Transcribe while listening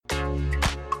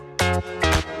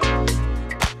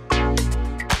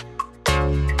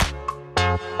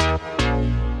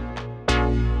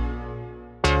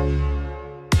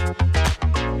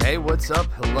up?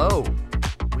 Hello.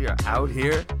 We are out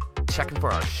here checking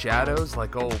for our shadows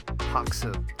like old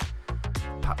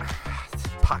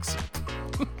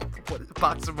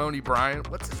Poximony Brian.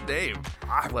 What's his name?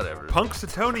 Whatever.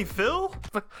 Punxsutawney Phil?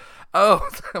 Oh,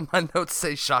 my notes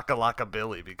say Shakalaka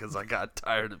Billy because I got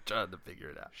tired of trying to figure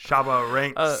it out. Shabba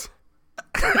Ranks.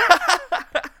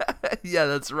 Yeah,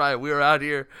 that's right. We were out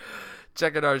here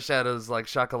checking our shadows like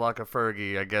Shakalaka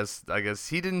Fergie. I guess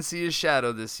he didn't see his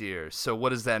shadow this year. So what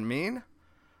does that mean?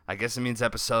 I guess it means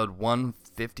episode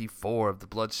 154 of the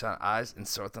Bloodshot Eyes and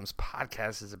Sore Thumbs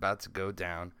podcast is about to go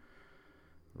down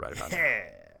right about now.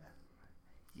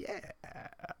 Yeah.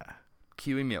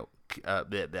 Cue emote.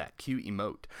 Cue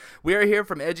emote. We are here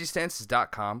from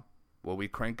edgystances.com, where we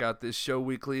crank out this show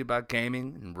weekly about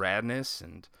gaming and radness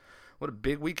and what a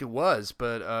big week it was.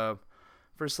 But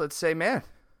first, let's say, man,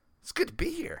 it's good to be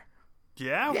here.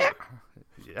 Yeah.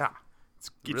 It's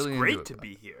really great to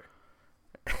be here.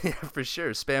 Yeah, for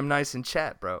sure. Spam nice in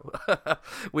chat, bro.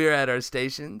 We are at our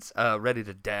stations, ready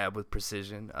to dab with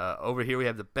precision. Over here, we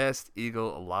have the best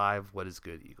eagle alive. What is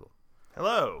good, Eagle?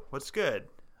 Hello. What's good?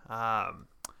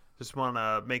 Just want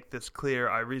to make this clear.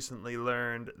 I recently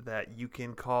learned that you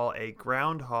can call a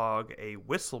groundhog a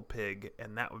whistle pig,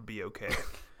 and that would be okay.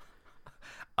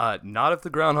 Not if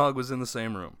the groundhog was in the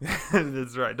same room.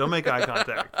 That's right. Don't make eye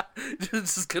contact.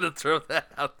 Just gonna throw that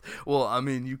out. Well, I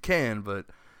mean, you can, but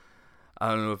I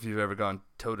don't know if you've ever gone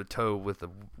toe to toe with a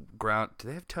ground. Do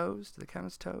they have toes? Do they count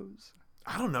as toes?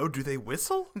 I don't know. Do they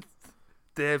whistle?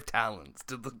 They have talons.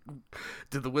 Did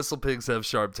the whistle pigs have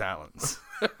sharp talons?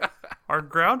 Are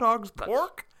groundhogs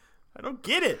pork? I don't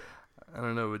get it. I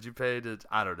don't know. Would you pay to?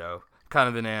 I don't know. Kind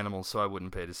of an animal, so I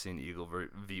wouldn't pay to see an eagle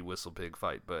v whistle pig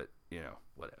fight. But you know,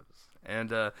 whatever.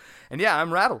 And yeah,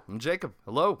 I'm Rattle. I'm Jacob.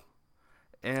 Hello.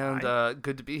 And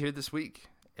good to be here this week.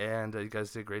 And you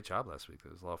guys did a great job last week.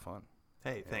 It was a lot of fun.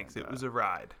 Hey, thanks. It was a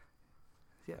ride.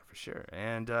 Yeah, for sure.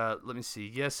 And let me see.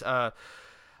 Yes, I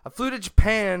flew to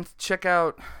Japan to check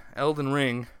out Elden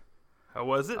Ring. How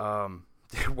was it?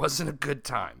 It wasn't a good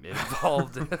time. It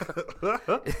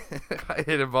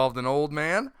involved an old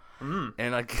man,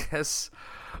 and I guess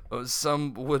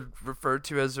some would refer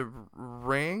to as a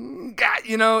ring. God,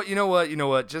 you know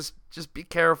what? Just be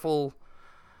careful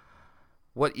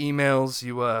what emails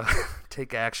you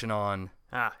take action on.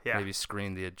 Yeah. Maybe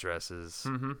screen the addresses.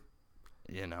 Mm-hmm.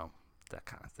 You know, that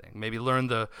kind of thing. Maybe learn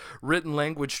the written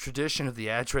language tradition of the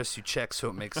address you check so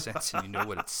it makes sense and you know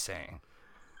what it's saying.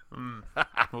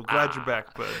 Well, glad you're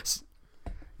back, bud.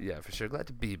 Yeah, for sure. Glad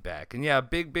to be back. And yeah,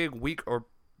 big week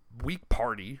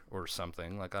party or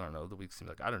something. Like, I don't know. The week seemed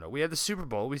like, I don't know. We had the Super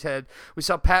Bowl. We saw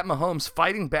Pat Mahomes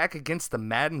fighting back against the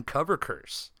Madden cover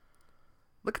curse.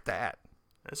 Look at that.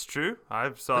 That's true.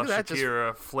 I saw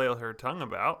Shakira flail her tongue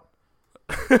about.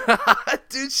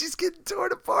 Dude, she's getting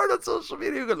torn apart on social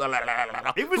media.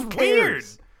 It was weird.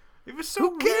 It was so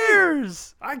weird. Who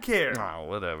cares? I care. Oh,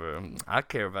 whatever. I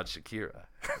care about Shakira.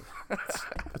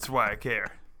 That's why I care.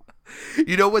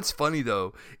 You know what's funny,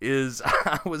 though, is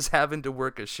I was having to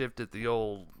work a shift at the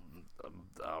old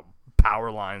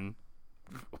power line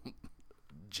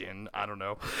gin. I don't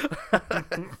know.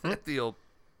 At the old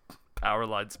power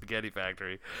line spaghetti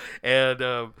factory.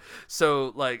 And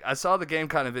so, like, I saw the game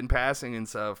kind of in passing and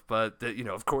stuff, but,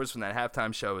 of course, when that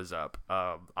halftime show is up,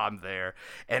 I'm there.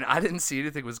 And I didn't see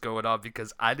anything was going on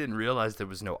because I didn't realize there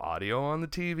was no audio on the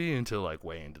TV until, like,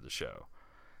 way into the show.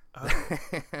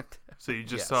 So you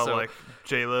just saw like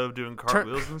J-Lo doing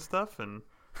cartwheels and stuff, and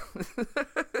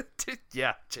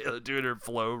yeah, J-Lo doing her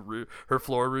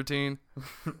floor routine.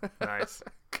 Nice.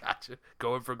 Gotcha.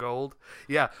 Going for gold.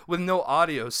 Yeah, with no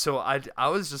audio. So I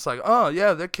was just like, oh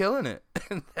yeah, they're killing it.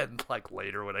 And then like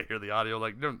later when I hear the audio,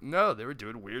 like no, they were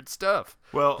doing weird stuff.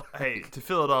 Well, hey, to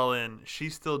fill it all in,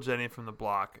 she's still Jenny from the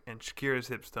block, and Shakira's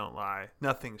hips don't lie.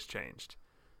 Nothing's changed.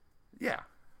 Yeah.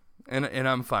 And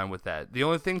I'm fine with that. The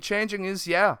only thing changing is,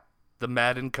 the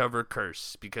Madden cover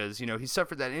curse. Because, he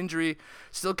suffered that injury,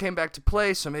 still came back to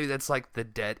play, so maybe that's like the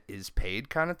debt is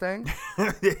paid kind of thing.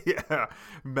 Yeah,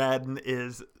 Madden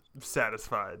is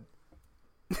satisfied.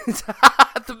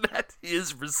 The Madden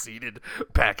is receded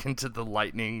back into the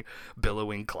lightning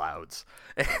billowing clouds.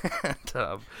 And,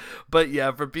 but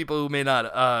yeah, for people who may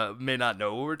not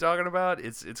know what we're talking about,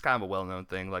 it's kind of a well-known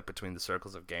thing, like between the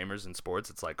circles of gamers and sports.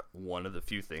 It's like one of the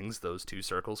few things those two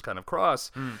circles kind of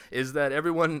cross is that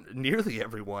nearly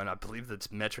everyone, I believe the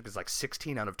metric is like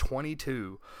 16 out of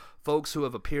 22 folks who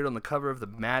have appeared on the cover of the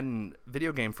Madden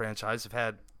video game franchise have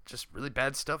had just really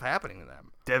bad stuff happening to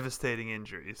them. Devastating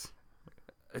injuries.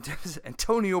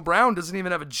 Antonio Brown doesn't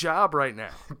even have a job right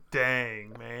now.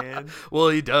 Dang, man. Well,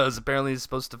 he does. Apparently, he's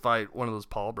supposed to fight one of those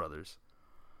Paul brothers.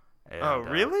 And, oh,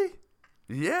 really?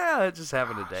 Yeah, it just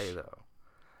happened today, though.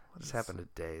 Just happened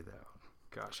today, though.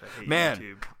 Gosh, I hate Man,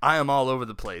 YouTube. I am all over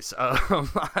the place.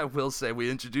 I will say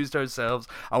we introduced ourselves.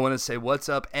 I want to say what's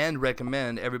up and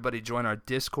recommend everybody join our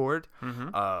Discord.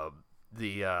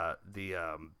 The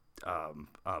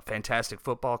Fantastic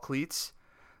Football Cleats,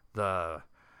 the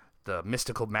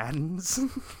Mystical Maddens.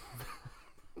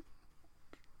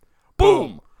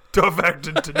 Boom! Tough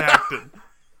acting, Tenactin.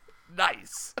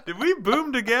 Nice. Did we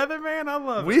boom together, man? I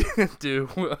love it. We do.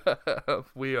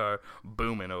 We are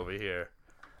booming over here.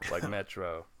 Like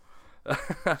Metro.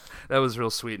 That was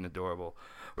real sweet and adorable.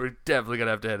 We're definitely going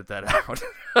to have to edit that out.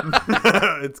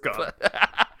 It's gone.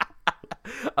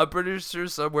 I'm pretty sure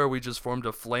somewhere we just formed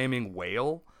a flaming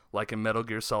whale, like in Metal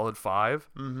Gear Solid 5.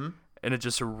 Mm-hmm. And it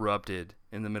just erupted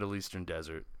in the Middle Eastern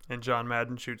desert. And John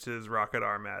Madden shoots his rocket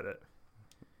arm at it.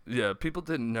 Yeah, people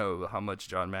didn't know how much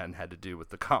John Madden had to do with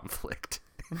the conflict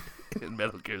in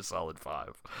Metal Gear Solid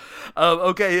 5.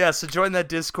 Okay, yeah, so join that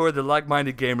Discord. They're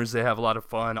like-minded gamers. They have a lot of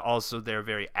fun. Also, they're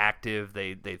very active.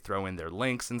 They throw in their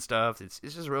links and stuff. It's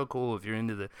just real cool. If you're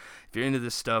into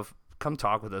this stuff, come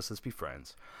talk with us. Let's be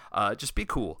friends. Just be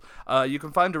cool. You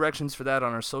can find directions for that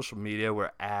on our social media.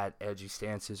 We're at Edgy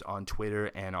Stances on Twitter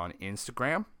and on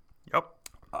Instagram. Yep.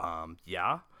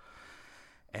 Yeah.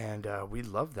 And we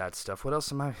love that stuff. What else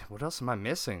am I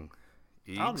missing?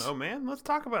 I don't know, man. Let's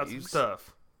talk about some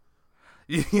stuff.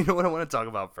 You know what I want to talk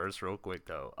about first, real quick,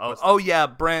 though? Oh yeah,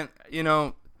 Brent,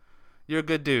 you're a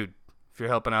good dude if you're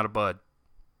helping out a bud.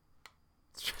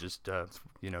 Just,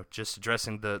 just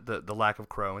addressing the lack of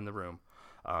crow in the room.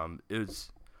 It's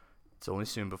only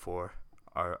soon before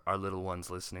our little ones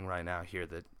listening right now hear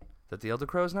that the Elder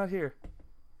Crow's not here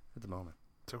at the moment.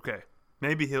 It's okay.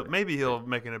 Maybe he'll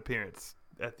make an appearance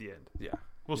at the end. Yeah.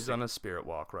 He's see. on a spirit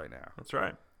walk right now. That's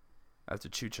right. After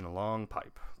chooching a long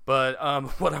pipe. But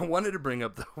what I wanted to bring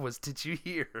up, though, was did you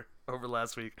hear over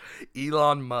last week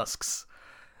Elon Musk's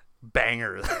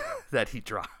banger that he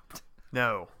dropped?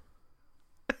 No.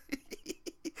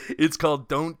 It's called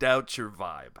Don't Doubt Your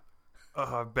Vibe.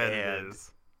 Oh, I bet it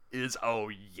is. Oh,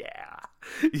 yeah.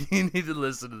 You need to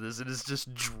listen to this. It is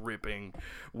just dripping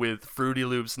with Fruity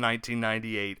Loops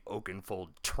 1998 Oakenfold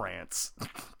trance.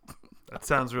 That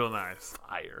sounds real nice.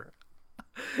 Fire.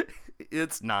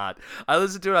 It's not. I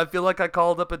listened to it. I feel like I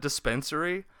called up a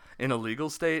dispensary in a legal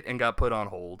state and got put on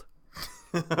hold.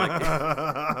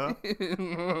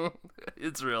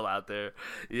 It's real out there.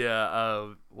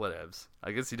 Yeah, whatevs.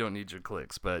 I guess you don't need your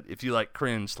clicks, but if you like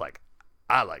cringe, like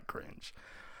I like cringe.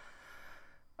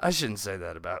 I shouldn't say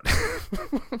that about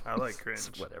I like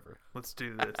cringe. Whatever. Let's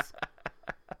do this.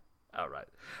 All right.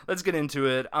 Let's get into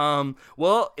it.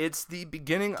 Well, it's the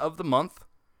beginning of the month.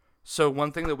 So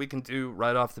one thing that we can do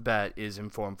right off the bat is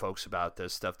inform folks about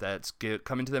this stuff that's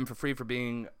coming to them for free for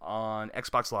being on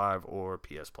Xbox Live or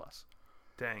PS Plus.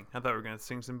 Dang, I thought we were going to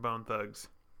sing some Bone Thugs.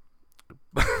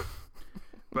 But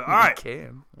all right,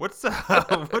 what's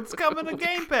coming to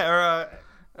Game Pass?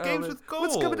 Games with Gold.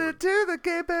 What's coming up to the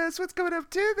Game Pass? What's coming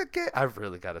up to the Game? I've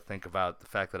really got to think about the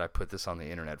fact that I put this on the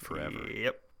internet forever.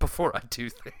 Yep. Before I do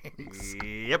things.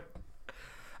 Yep.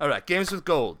 All right, Games with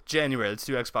Gold, January. Let's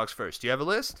do Xbox first. Do you have a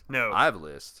list? No. I have a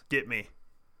list. Get me.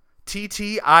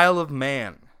 TT Isle of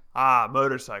Man.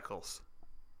 Motorcycles.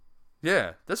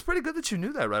 Yeah, that's pretty good that you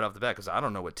knew that right off the bat because I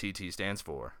don't know what TT stands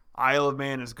for. Isle of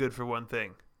Man is good for one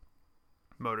thing.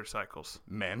 Motorcycles.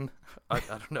 Men? I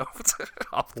don't know.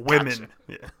 Women.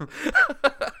 Yeah.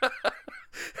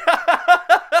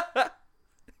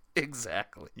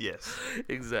 Exactly. Yes.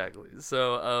 Exactly.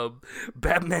 So,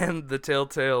 Batman, the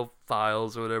Telltale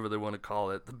Files, or whatever they want to call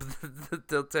it, the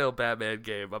Telltale Batman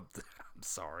game. I'm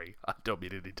sorry. I don't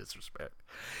mean any disrespect.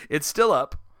 It's still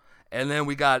up. And then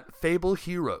we got Fable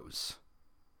Heroes.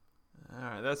 All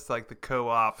right, that's like the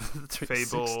co-op 360.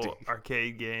 Fable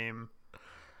arcade game.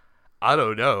 I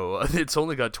don't know. It's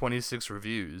only got 26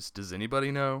 reviews. Does anybody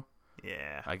know?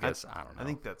 Yeah. I guess I don't know. I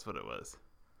think that's what it was.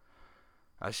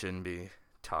 I shouldn't be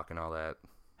talking all that.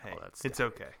 Hey, all that stuff. it's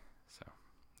okay. So,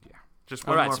 yeah. Just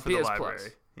one more so for the PS library,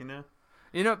 Plus. you know?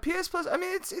 You know, PS Plus, I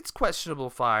mean, it's questionable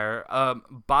fire.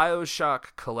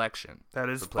 BioShock Collection. That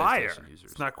is for fire. PlayStation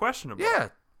users. It's not questionable. Yeah,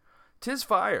 'tis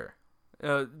fire.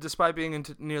 Despite being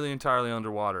nearly entirely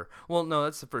underwater. Well, no,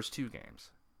 that's the first two games.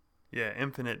 Yeah,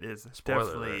 Infinite is Spoiler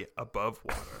definitely alert. above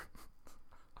water.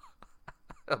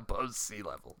 Above sea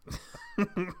level.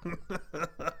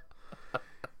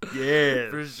 Yeah.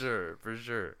 For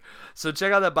sure. So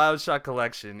check out that BioShock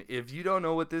Collection. If you don't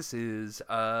know what this is,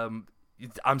 I'm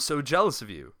so jealous of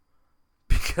you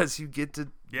because you get to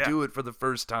do it for the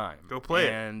first time. Go play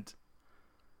it. And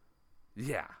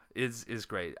yeah, is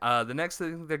great. The next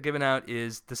thing they're giving out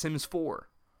is The Sims 4.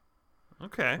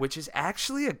 Okay. which is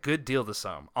actually a good deal to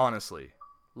some, honestly.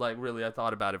 Like, really, I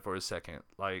thought about it for a second.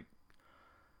 Like,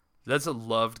 that's a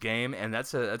loved game, and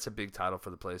that's a big title for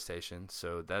the PlayStation,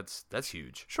 so that's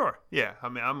huge. Sure. Yeah. I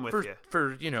mean, I'm with you.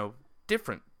 For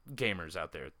different gamers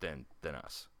out there than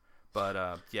us.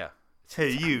 But, yeah.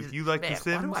 Hey, you like Man, The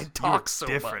Sims? why do I talk You're so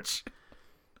different. much?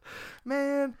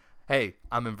 Man. Hey,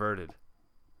 I'm inverted.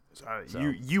 Sorry, So.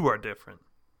 you are different.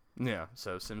 Yeah,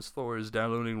 so Sims 4 is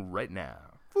downloading right now.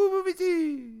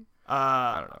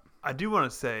 I don't know. I do want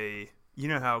to say, you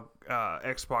know how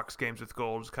Xbox Games with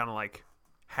Gold is kind of like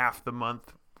half the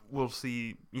month we'll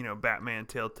see, Batman,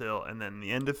 Telltale, and then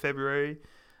the end of February,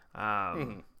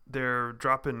 they're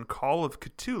dropping Call of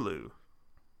Cthulhu.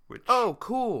 Which, Oh,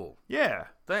 cool. yeah.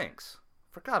 Thanks.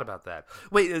 Forgot about that.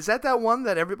 Wait, is that one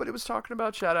that everybody was talking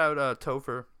about? Shout out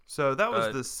Topher. So that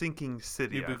was the Sinking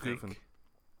City, I think.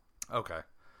 Okay.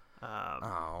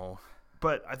 Um,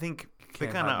 But I think they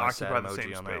Can't kind of hide my sad occupy the emoji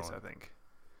same on that space, one. I think.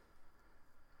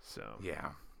 So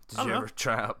Yeah. Did I you don't ever know.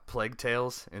 try out Plague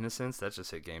Tales: Innocence? That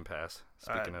just hit Game Pass.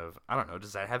 Speaking of, I don't know.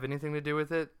 Does that have anything to do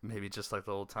with it? Maybe just like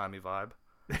the old timey vibe.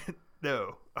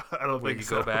 no, I don't Where think you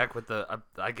so. go back with the.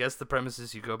 I guess the premise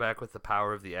is you go back with the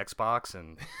power of the Xbox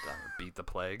and beat the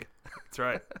plague. That's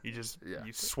right. You just Yeah.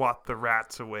 you swat the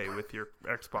rats away with your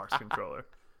Xbox controller.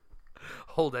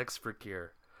 Hold X for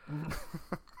cure.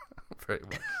 Very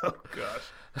much. Oh gosh.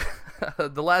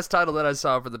 The last title that I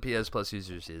saw for the PS Plus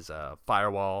users is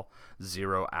Firewall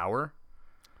 0 Hour.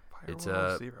 It's Firewall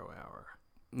a- 0 Hour.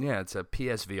 Yeah, it's a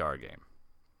PSVR game.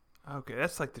 Okay,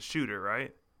 that's like the shooter,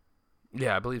 right?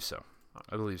 Yeah, I believe so.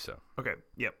 Okay,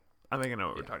 yep. I think I know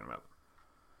what we're Yeah. talking about.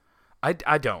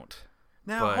 I don't.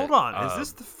 Now, But, hold on. Is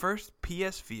this the first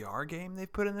PSVR game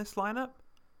they've put in this lineup?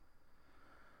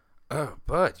 Oh,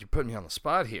 but you put me on the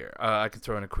spot here. I could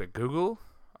throw in a quick Google.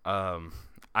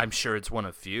 I'm sure it's one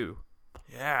of few.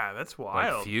 Yeah, that's Like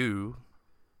wild. few.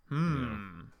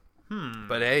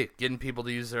 But hey, getting people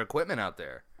to use their equipment out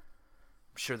there.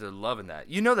 I'm sure they're loving that.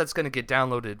 That's going to get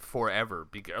downloaded forever.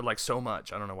 Like so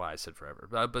much. I don't know why I said forever.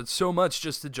 But so much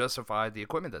just to justify the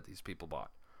equipment that these people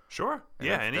bought. Sure. And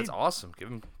Yeah, that's awesome. Give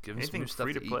them some anything new stuff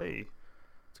free to eat. play.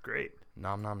 It's great.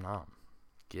 Nom nom nom.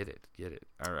 Get it.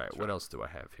 All right, what else do I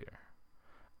have here?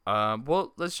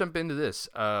 Well, let's jump into this.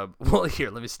 Well, here,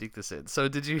 let me sneak this in. So,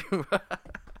 did you?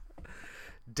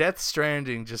 Death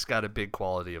Stranding just got a big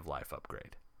quality of life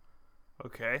upgrade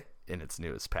Okay. in its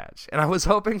newest patch, and I was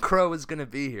hoping Crow was gonna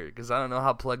be here because I don't know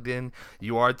how plugged in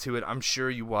you are to it. I'm sure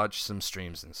you watch some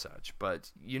streams and such,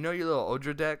 but your little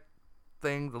Odra deck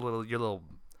thing, your little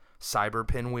cyber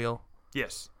pinwheel.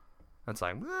 Yes. That's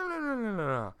like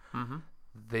no. Mm-hmm.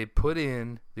 They put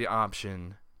in the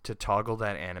option to toggle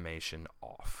that animation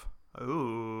off.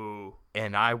 Ooh.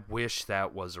 And I wish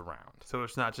that was around. So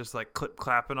it's not just like clip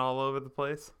clapping all over the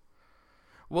place?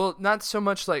 Well, not so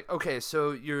much like, okay,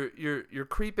 so you're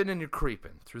creeping and you're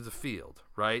creeping through the field,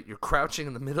 right? You're crouching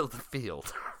in the middle of the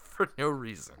field for no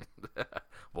reason.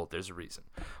 Well, there's a reason.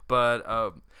 But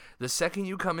the second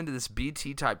you come into this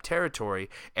BT type territory,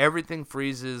 everything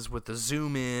freezes with the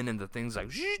zoom in and the things like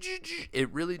it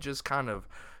really just kind of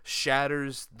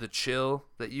shatters the chill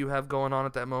that you have going on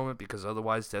at that moment, because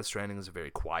otherwise Death Stranding is a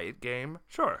very quiet game.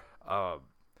 Sure.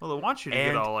 Well, they want you to get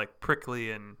and- all like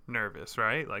prickly and nervous,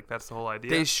 right? Like that's the whole idea.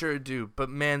 They sure do. But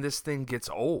man, this thing gets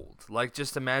old. Like,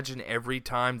 just imagine every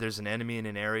time there's an enemy in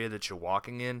an area that you're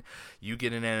walking in, you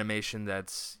get an animation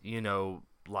that's,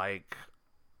 like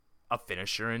a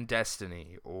finisher in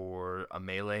Destiny or a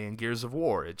melee in Gears of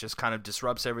War. It just kind of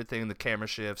disrupts everything. The camera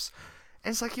shifts.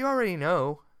 And it's like, you already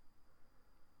know.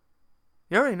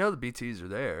 You already know the BTs are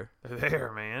there. They're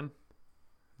there, man.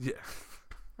 Yeah.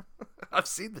 I've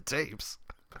seen the tapes.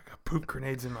 I got poop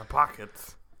grenades in my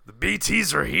pockets. The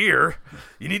BTs are here.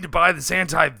 You need to buy this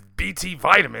anti-BT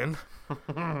vitamin.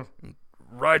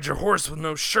 Ride your horse with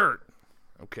no shirt.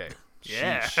 Okay.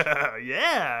 Yeah. Sheesh.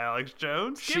 Yeah, Alex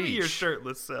Jones. Give me your Sheesh.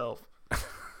 shirtless self.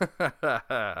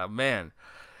 Man.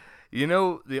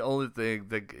 The only thing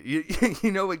that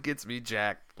you know what gets me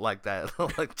jacked like that,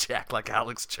 like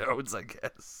Alex Jones, I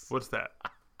guess. What's that?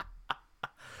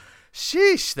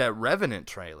 Sheesh, that Revenant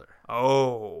trailer.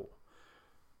 Oh.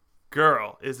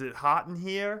 Girl, is it hot in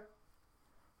here?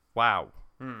 Wow.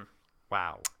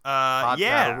 Wow. Hot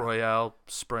yeah. Battle Royale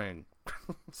spring.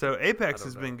 So Apex I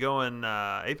has don't been going.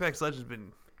 Apex Legends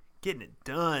been getting it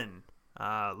done,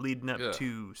 leading up Yeah.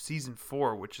 to season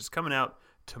 4, which is coming out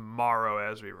tomorrow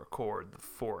as we record, the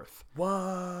 4th.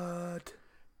 What?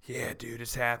 Yeah, dude,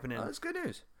 it's happening. Oh, that's good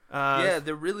news. Uh, Yeah,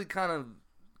 they're really kind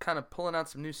of pulling out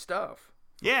some new stuff.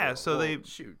 Yeah, so they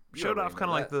shoot, showed off kind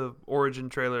of like the origin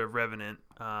trailer of Revenant.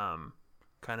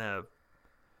 Kind of,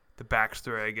 the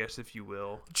backstory, I guess, if you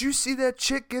will. Did you see that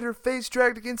chick get her face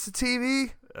dragged against the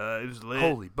TV? It was lit.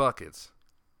 Holy buckets.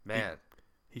 Man.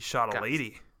 He shot a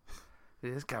lady.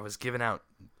 This guy was giving out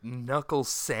knuckle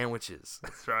sandwiches.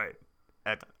 That's right.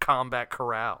 At Combat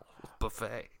Corral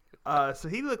buffet. So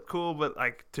he looked cool, but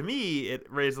like to me, it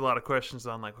raised a lot of questions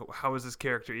on like how is this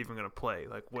character even going to play?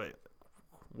 Like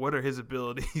what are his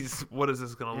abilities? What is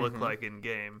this going to look like in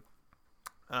game?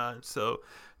 So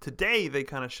today they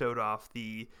kind of showed off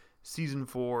the season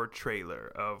 4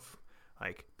 trailer of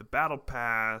like the battle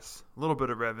pass, a little bit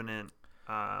of Revenant,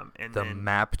 and the then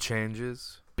map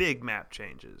changes. Big map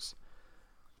changes.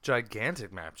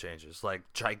 Gigantic map changes. Like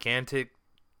gigantic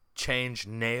change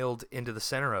nailed into the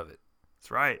center of it.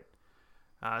 That's right.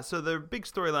 So their big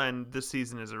storyline this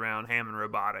season is around Hammond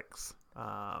Robotics.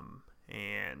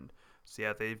 And so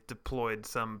yeah, they've deployed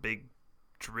some big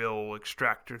drill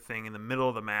extractor thing in the middle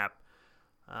of the map.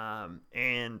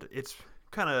 And it's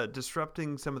kind of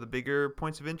disrupting some of the bigger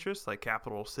points of interest like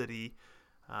Capital City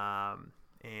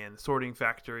and the Sorting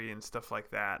Factory and stuff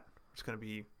like that. It's going to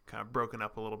be kind of broken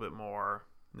up a little bit more.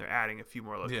 They're adding a few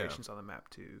more locations on the map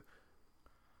too.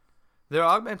 They're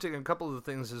augmenting a couple of the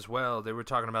things as well. They were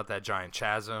talking about that giant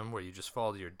chasm where you just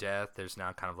fall to your death. There's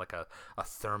now kind of like a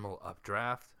thermal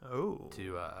updraft. Oh.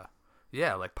 To,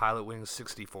 like Pilot Wings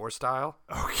 64 style.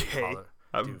 Okay.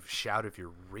 Dude, shout if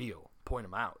you're real. Point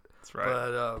them out. That's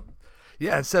right.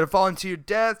 But, instead of falling to your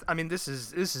death, I mean, this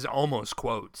is almost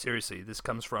quote. Seriously, this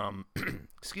comes from,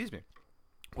 excuse me,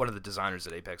 one of the designers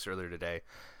at Apex earlier today.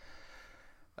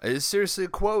 It's seriously a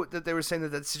quote that they were saying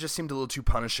that just seemed a little too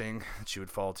punishing, that you would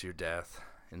fall to your death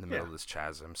in the middle of this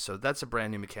chasm. So that's a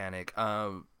brand new mechanic.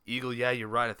 Eagle, yeah, you're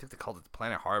right. I think they called it the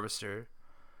Planet Harvester.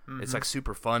 Mm-hmm. It's like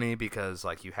super funny because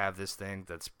like you have this thing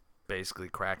that's basically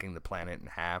cracking the planet in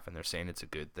half, and they're saying it's a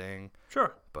good thing.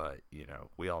 Sure. But,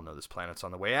 we all know this planet's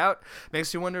on the way out.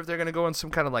 Makes you wonder if they're going to go on some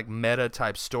kind of like meta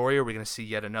type story, or we're going to see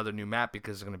yet another new map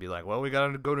because they're going to be like, well, we got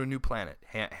to go to a new planet.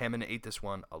 Hammond ate this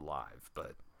one alive,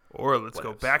 but... Or let's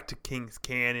go back to Kings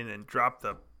Canyon and drop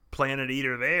the Planet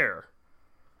Eater there.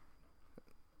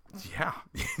 Yeah.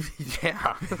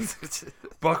 Yeah.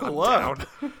 Buckle up.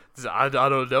 I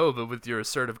don't know, but with your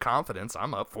assertive confidence,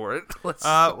 I'm up for it.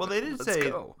 Well, they did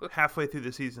say halfway through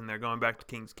the season they're going back to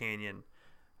Kings Canyon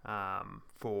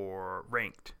for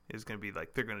Ranked. Is going to be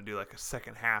like, they're going to do like a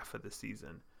second half of the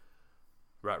season.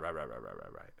 Right.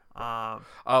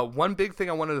 One big thing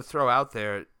I wanted to throw out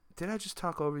there. Did I just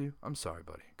talk over you? I'm sorry,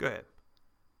 buddy. Go ahead.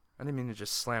 I didn't mean to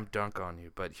just slam dunk on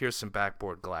you, but here's some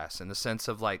backboard glass in the sense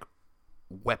of like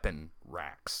weapon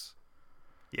racks.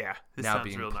 Yeah, this now sounds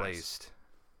being real placed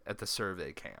at the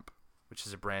survey camp, which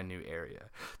is a brand new area.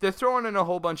 They're throwing in a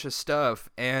whole bunch of stuff,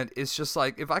 and it's just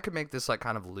like, if I could make this like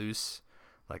kind of loose,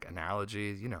 like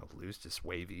analogy, loose, just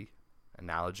wavy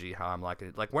analogy, how I'm liking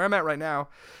it. Like where I'm at right now,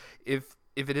 if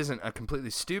it isn't a completely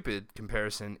stupid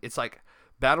comparison, it's like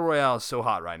Battle Royale is so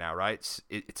hot right now, right?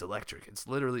 It's electric. It's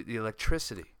literally the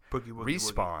electricity. Boogie,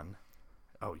 Respawn. Boogie.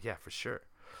 Oh, yeah, for sure.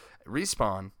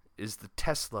 Respawn is the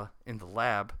Tesla in the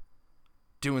lab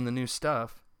doing the new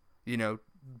stuff,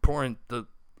 pouring the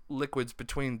liquids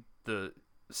between the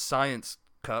science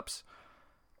cups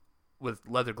with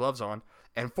leather gloves on.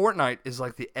 And Fortnite is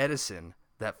like the Edison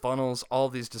that funnels all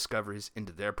these discoveries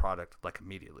into their product like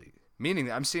immediately. Meaning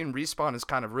that I'm seeing Respawn is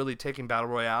kind of really taking Battle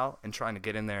Royale and trying to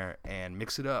get in there and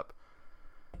mix it up,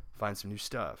 find some new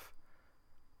stuff.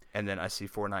 And then I see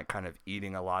Fortnite kind of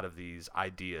eating a lot of these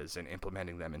ideas and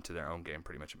implementing them into their own game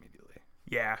pretty much immediately.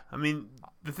 Yeah, I mean,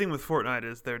 the thing with Fortnite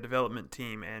is their development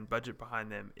team and budget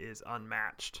behind them is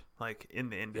unmatched, like, in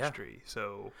the industry. Yeah.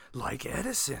 So, like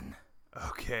Edison.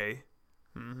 Okay.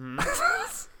 Mm-hmm.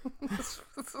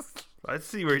 I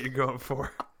see where you're going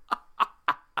for.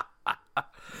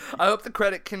 I hope the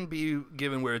credit can be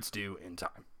given where it's due in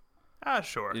time.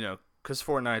 Sure. Because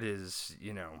Fortnite is,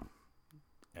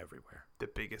 everywhere. The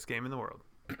biggest game in the world.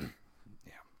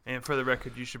 Yeah. And for the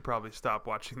record, you should probably stop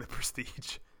watching The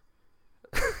Prestige.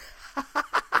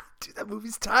 Dude, that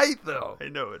movie's tight, though. I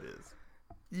know it is.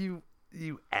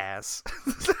 You ass.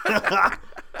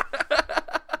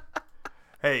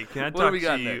 Hey, can I talk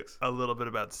to you a little bit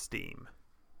about Steam?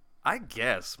 I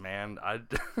guess, man.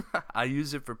 I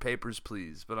use it for Papers,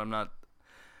 Please, but I'm not.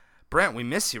 Brent, we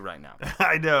miss you right now.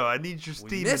 I know. I need your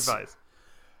Steam advice.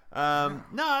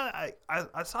 No,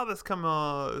 I saw this come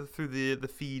through the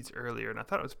feeds earlier, and I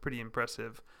thought it was pretty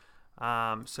impressive.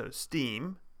 So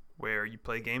Steam, where you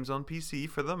play games on PC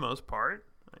for the most part,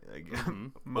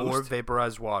 or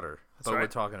vaporized water, but right. We're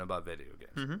talking about video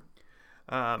games.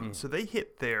 Mm-hmm. So they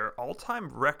hit their all-time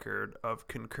record of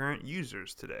concurrent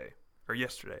users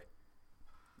yesterday.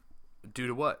 Due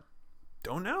to what?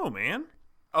 Don't know, man.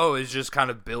 Oh, it's just kind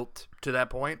of built to that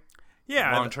point?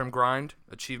 Yeah. Long-term grind,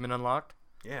 achievement unlocked?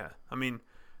 Yeah. I mean,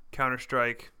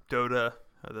 Counter-Strike, Dota,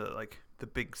 are the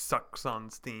big sucks on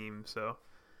Steam, so...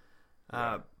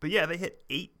 But yeah, they hit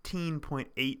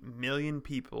 18.8 million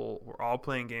people were all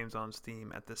playing games on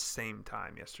Steam at the same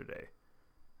time yesterday.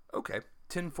 Okay.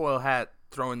 Tinfoil hat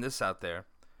throwing this out there.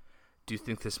 Do you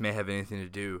think this may have anything to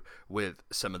do with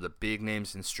some of the big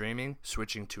names in streaming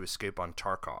switching to Escape on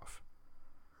Tarkov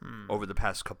over the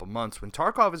past couple months when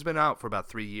Tarkov has been out for about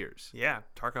 3 years? Yeah,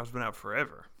 Tarkov's been out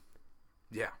forever.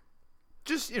 Yeah.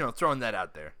 Just, throwing that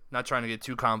out there. Not trying to get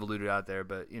too convoluted out there,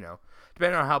 but,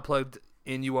 depending on how plugged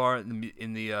in you are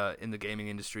in the gaming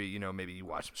industry, maybe you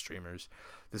watch some streamers.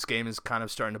 This game is kind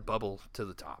of starting to bubble to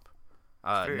the top.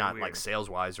 Not weird. Like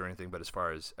sales-wise or anything, but as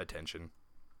far as attention,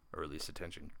 or at least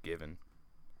attention given.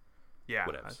 Yeah,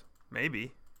 Whatever.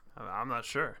 maybe. I'm not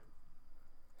sure.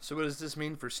 So what does this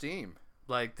mean for Steam?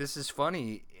 Like, this is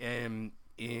funny in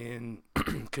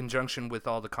conjunction with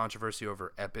all the controversy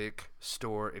over Epic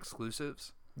Store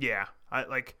exclusives. Yeah,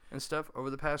 and stuff over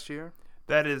the past year.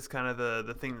 That is kind of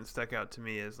the thing that stuck out to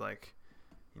me is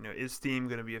is Steam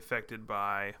going to be affected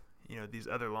by, these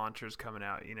other launchers coming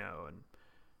out, and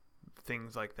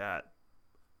things like that.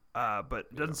 But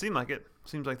it doesn't seem like it.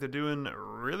 Seems like they're doing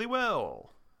really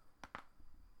well.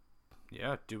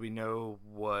 Yeah. Do we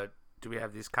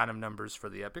have these kind of numbers for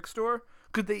the Epic Store?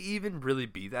 Could they even really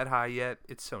be that high yet?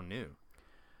 It's so new.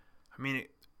 I mean,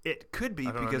 it could be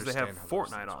because they have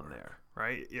Fortnite on there,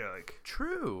 right? Yeah,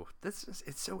 True. It's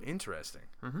so interesting.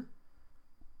 Mm-hmm.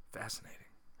 Fascinating.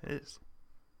 It is.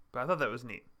 But I thought that was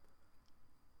neat.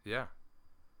 Yeah.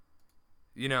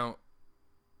 You're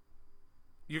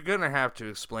going to have to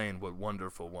explain what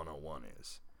Wonderful 101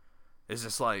 is. Is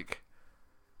this like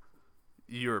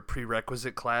your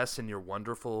prerequisite class in your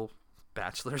wonderful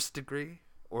bachelor's degree?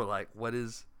 Or what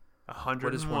is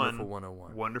 101 Wonderful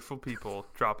 101? Wonderful people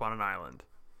drop on an island.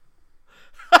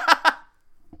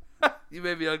 You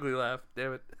made me ugly laugh.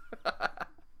 Damn it.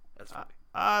 That's funny.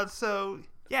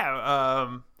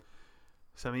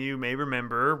 Some of you may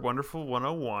remember Wonderful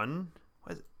 101.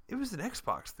 It was an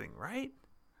Xbox thing, right?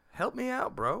 Help me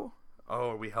out, bro. Oh,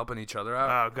 are we helping each other out?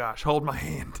 Oh, gosh. Hold my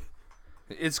hand.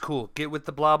 It's cool. Get with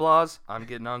the blah blahs. I'm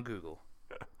getting on Google.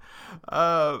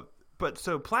 But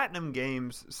so Platinum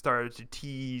Games started to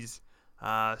tease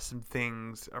some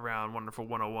things around Wonderful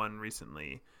 101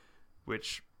 recently,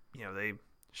 which, they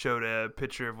showed a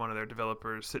picture of one of their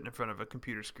developers sitting in front of a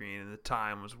computer screen, and the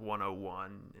time was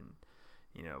 101, and,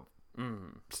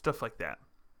 stuff like that.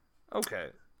 Okay,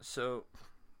 so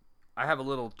I have a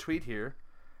little tweet here.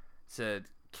 It said,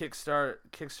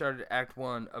 Kickstarted Act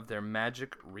 1 of their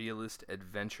Magic Realist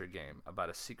Adventure game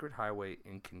about a secret highway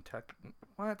in Kentucky.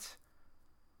 What?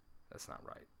 That's not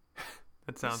right.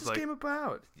 That sounds What's this game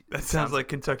about? That sounds like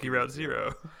Kentucky Route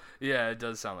Zero. Yeah, it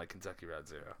does sound like Kentucky Route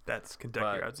Zero. That's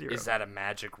Kentucky Route Zero. Is that a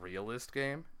Magic Realist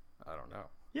game? I don't know.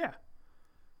 Yeah.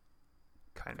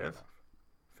 Kind of.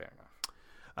 Fair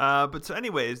enough. But so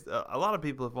anyways, a lot of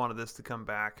people have wanted this to come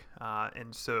back.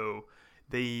 And so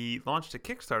they launched a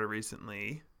Kickstarter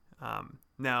recently.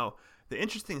 Now, the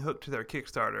interesting hook to their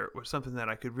Kickstarter was something that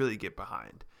I could really get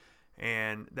behind.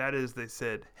 And that is they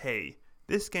said, hey,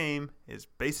 this game is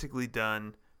basically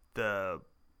done.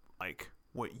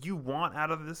 What you want out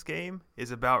of this game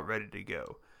is about ready to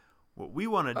go. What we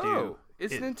want to do...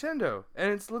 It's Nintendo,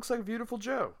 and it looks like Beautiful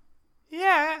Joe.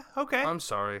 Yeah, okay. I'm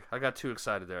sorry. I got too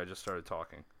excited there. I just started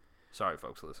talking. Sorry,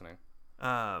 folks listening.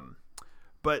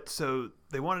 But so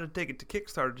they wanted to take it to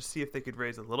Kickstarter to see if they could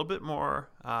raise a little bit more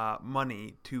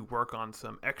money to work on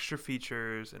some extra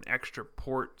features and extra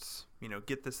ports,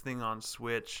 get this thing on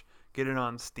Switch, get it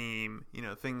on Steam,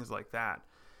 things like that.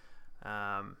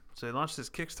 So they launched this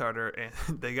Kickstarter,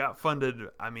 and they got funded,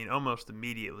 almost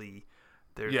immediately.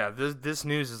 This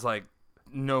news is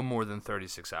no more than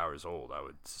 36 hours old, I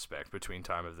would suspect, between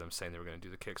time of them saying they were going to do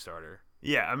the Kickstarter.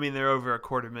 Yeah, they're over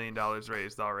 $250,000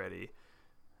 raised already.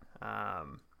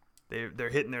 They're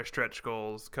hitting their stretch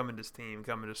goals, coming to Steam,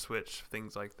 coming to Switch,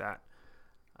 things like that.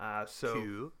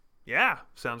 Cool. Yeah,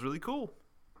 sounds really cool.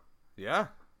 Yeah.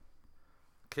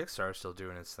 Kickstarter's still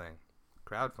doing its thing.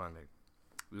 Crowdfunding.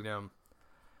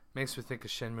 Makes me think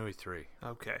of Shenmue 3.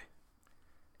 Okay.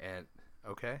 And,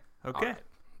 okay? Okay. Right.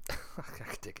 I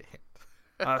could take a hint.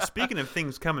 Speaking of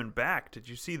things coming back, did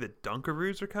you see that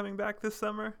Dunkaroos are coming back this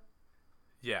summer?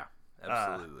 Yeah,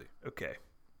 absolutely. Okay.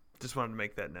 Just wanted to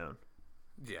make that known.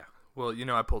 Yeah. Well,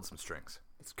 I pulled some strings.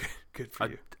 It's good for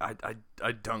you. I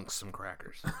dunked some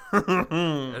crackers.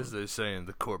 As they say in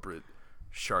the corporate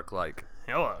shark-like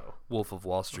Hello. Wolf of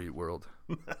Wall Street world.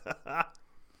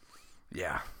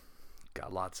 Yeah.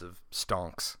 Got lots of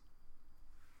stonks.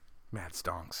 Mad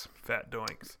stonks. Fat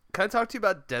doinks. Can I talk to you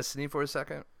about Destiny for a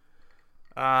second?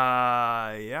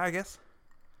 Yeah, I guess.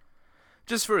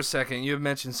 Just for a second, you had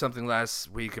mentioned something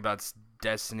last week about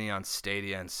Destiny on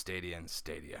Stadia and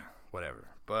Stadia. Whatever.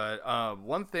 But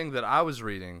one thing that I was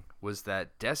reading was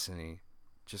that Destiny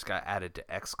just got added to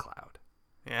xCloud.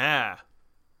 Yeah.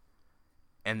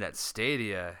 And that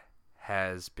Stadia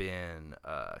has been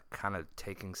kind of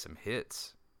taking some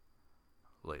hits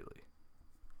lately.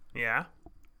 Yeah.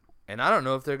 And I don't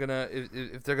know if they're gonna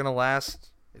if they're gonna last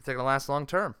long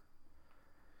term.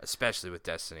 Especially with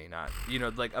Destiny, not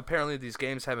like apparently these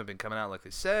games haven't been coming out like they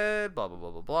said, blah blah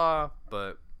blah blah blah.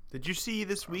 But did you see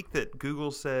this week that Google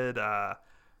said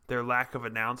their lack of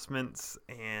announcements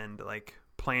and like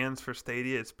plans for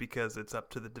Stadia is because it's up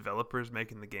to the developers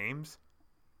making the games?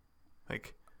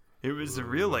 Like, it was a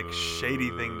real like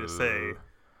shady thing to say.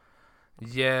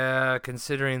 Yeah,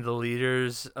 considering the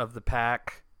leaders of the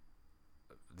pack,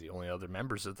 the only other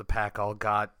members of the pack all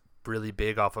got really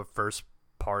big off of first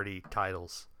party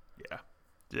titles. Yeah,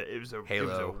 it was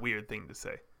a weird thing to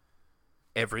say.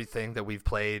 Everything that we've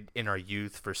played in our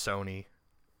youth for Sony,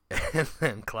 and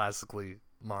then classically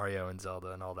Mario and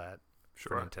Zelda and all that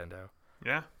for Nintendo.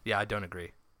 Yeah, I don't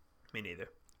agree. Me neither.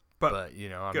 But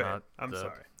I'm not. I'm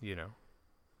sorry.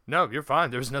 No, you're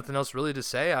fine. There was nothing else really to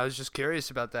say. I was just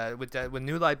curious about that. With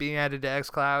New Light being added to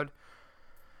xCloud,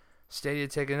 Stadia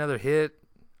taking another hit.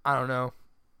 I don't know.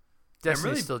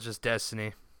 Destiny's still just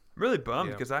Destiny. I'm really bummed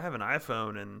because I have an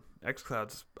iPhone and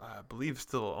xCloud's, I believe,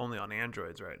 still only on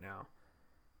Androids right now.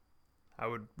 I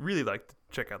would really like to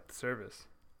check out the service.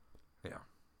 Yeah.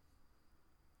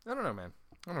 I don't know, man.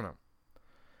 I don't know.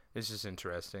 It's just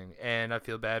interesting. And I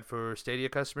feel bad for Stadia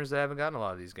customers that haven't gotten a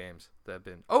lot of these games that have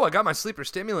been. Oh, I got my sleeper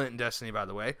stimulant in Destiny, by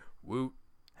the way. Woot.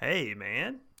 Hey,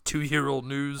 man. 2-year-old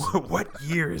news. What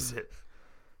year is it?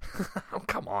 Oh,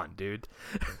 come on, dude.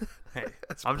 Hey,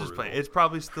 I'm just playing. It's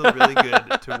probably still really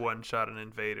good to one-shot an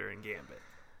Invader and Gambit.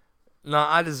 No,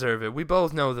 I deserve it. We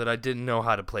both know that I didn't know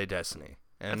how to play Destiny,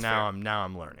 and That's fair. now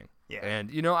I'm learning. Yeah.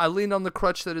 And I leaned on the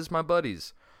crutch that is my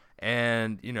buddies,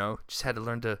 and just had to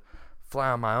learn to fly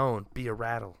on my own, be a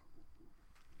rattle.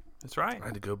 That's right. I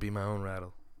had to go be my own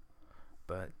rattle.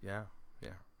 But yeah.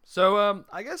 So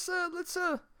I guess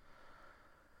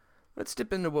let's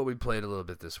dip into what we played a little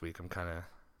bit this week. I'm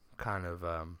kind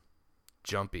of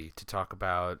jumpy to talk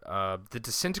about the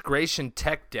Disintegration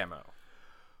tech demo.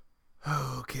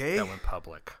 Okay. That went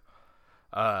public.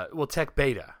 Tech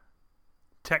beta.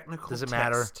 Technical Does it test.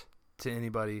 matter to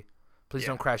anybody? Please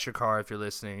don't crash your car if you're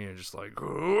listening. You're just like,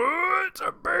 oh, it's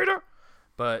a beta.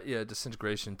 But yeah,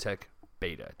 Disintegration tech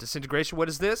beta. Disintegration, what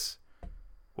is this?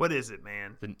 What is it,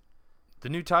 man? The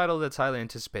new title that's highly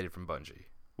anticipated from Bungie,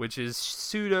 which is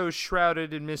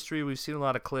pseudo-shrouded in mystery. We've seen a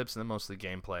lot of clips and then mostly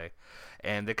gameplay.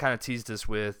 And they kind of teased us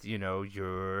with,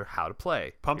 your how to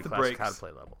play. Pump your the classic brakes. How to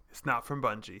play level. It's not from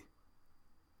Bungie.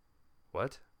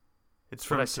 What? It's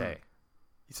from What did I say?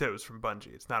 You said it was from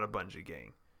Bungie. It's not a Bungie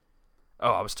game.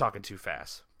 Oh, I was talking too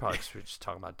fast. Probably because we were just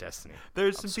talking about Destiny.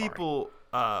 There's some people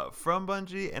from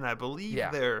Bungie, and I believe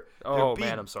their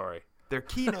I'm sorry. Their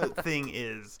keynote thing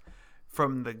is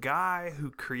from the guy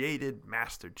who created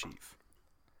Master Chief.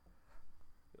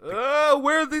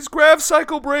 Where are these grav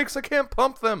cycle brakes? I can't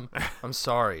pump them. I'm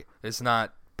sorry. It's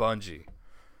not Bungie.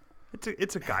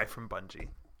 It's a guy from Bungie.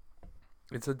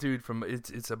 It's a dude from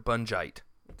it's a Bungeite.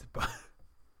 It's a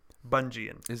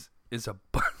Bungian. Is a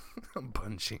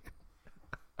Bungie.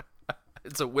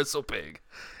 It's a whistle pig.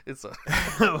 It's a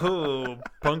oh,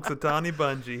 Punxsutawney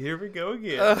Bungie. Here we go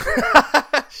again.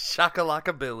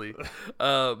 Shakalaka Billy.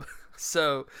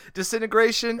 So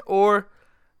Disintegration or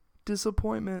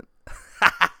disappointment.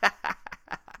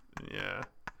 Yeah.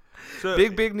 So,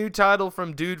 big new title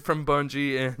from dude from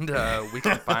Bungie, and we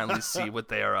can finally see what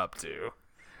they are up to.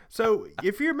 So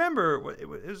if you remember, it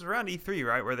was around E3,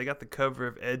 right, where they got the cover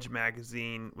of Edge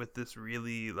magazine with this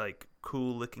really like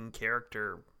cool looking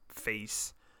character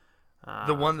face.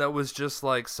 The one that was just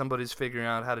like somebody's figuring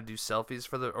out how to do selfies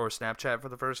or Snapchat for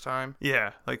the first time.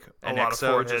 Yeah, like and lot XO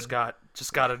of forehead.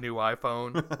 just got a new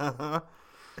iPhone.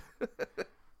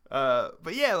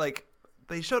 But yeah, like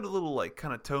they showed a little like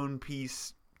kind of tone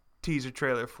piece teaser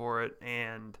trailer for it,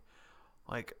 and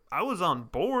like I was on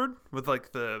board with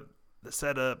like the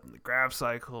setup and the grav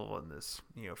cycle and this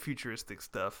futuristic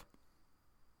stuff.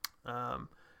 But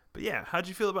yeah, how'd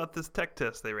you feel about this tech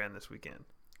test they ran this weekend?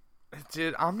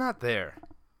 Dude, I'm not there.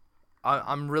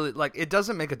 I'm really like, it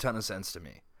doesn't make a ton of sense to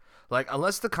me. Like,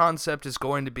 unless the concept is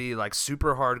going to be like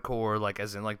super hardcore, like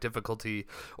as in like difficulty,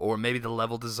 or maybe the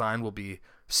level design will be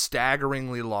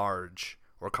staggeringly large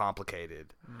or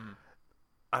complicated.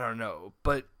 I don't know,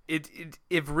 but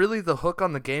if really the hook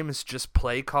on the game is just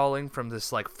play calling from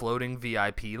this like floating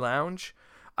VIP lounge,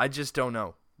 I just don't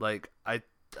know. Like I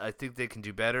think they can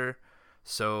do better.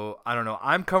 So I don't know.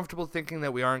 I'm comfortable thinking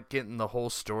that we aren't getting the whole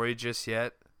story just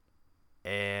yet,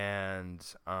 and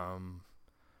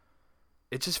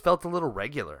it just felt a little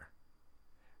regular.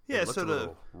 Yeah, it looked so a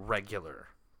little regular.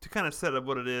 to kind of set up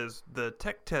what it is, the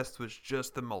tech test was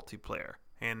just the multiplayer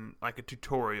and like a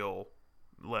tutorial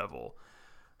level.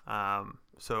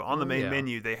 So on the main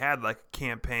menu, they had like a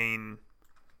campaign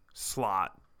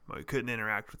slot, but we couldn't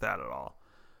interact with that at all.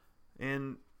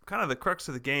 And kind of the crux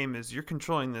of the game is you're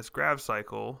controlling this grav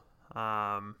cycle,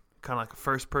 kind of like a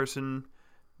first person.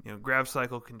 You know, grav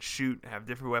cycle can shoot, have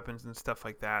different weapons and stuff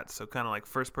like that. So kind of like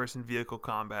first person vehicle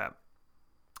combat.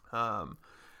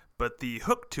 But the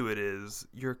hook to it is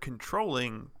you're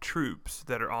controlling troops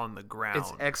that are on the ground.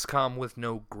 It's XCOM with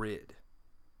no grid.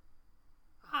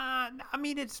 I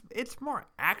mean, it's more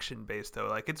action based though.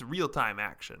 Like it's real time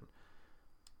action.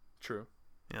 True.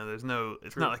 You know, there's no.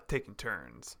 It's True. not like taking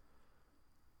turns.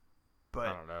 But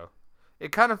I don't know.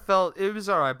 It kind of felt, it was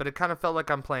alright, but it kind of felt like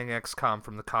I'm playing XCOM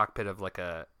from the cockpit of like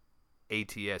a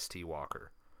ATST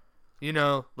walker. You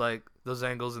know, like those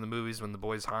angles in the movies when the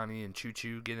boys Hani and Choo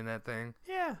Choo get in that thing.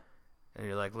 yeah. And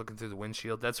you're like looking through the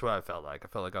windshield. That's what I felt like. I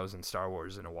felt like I was in Star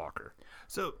Wars in a walker.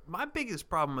 So my biggest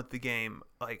problem with the game,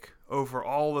 like over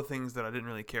all the things that I didn't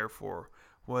really care for,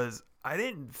 was I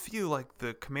didn't feel like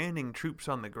the commanding troops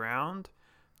on the ground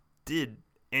did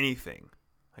anything.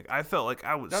 Like I felt like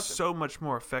I was so much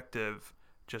more effective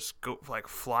just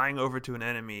flying over to an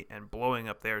enemy and blowing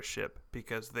up their ship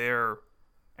because their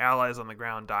allies on the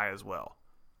ground die as well.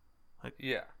 Like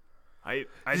Yeah. I Did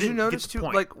didn't you notice get the too?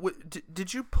 point. Like,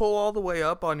 did you pull all the way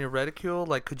up on your reticule?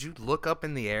 Like, could you look up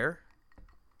in the air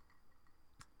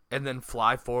and then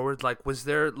fly forward? Like, was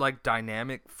there like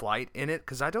dynamic flight in it?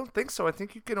 Because I don't think so. I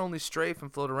think you can only strafe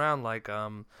and float around like I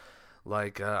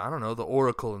don't know, the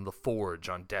Oracle and the Forge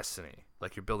on Destiny.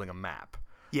 Like you're building a map.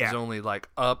 Yeah. There's only like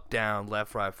up, down,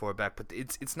 left, right, forward, back. But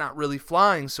it's not really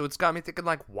flying. So it's got me thinking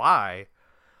like, why?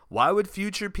 Why would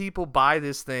future people buy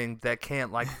this thing that can't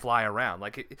like fly around?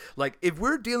 Like if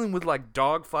we're dealing with like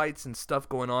dogfights and stuff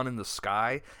going on in the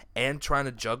sky and trying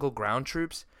to juggle ground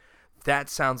troops, that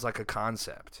sounds like a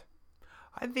concept.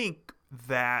 I think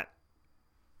that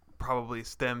probably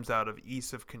stems out of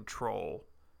ease of control,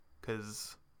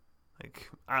 because,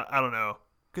 like, I don't know,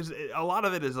 because a lot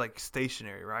of it is like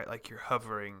stationary, right? Like you're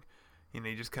hovering, you know,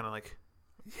 you just kind of like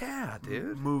Yeah,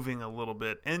 dude. moving a little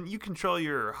bit, and you control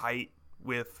your height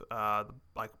with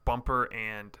like bumper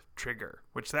and trigger,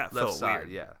 which that Left felt side, weird.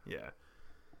 yeah. Yeah.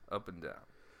 Up and down.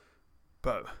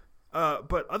 But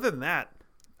other than that,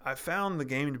 I found the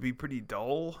game to be pretty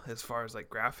dull as far as like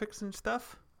graphics and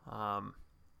stuff.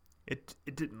 It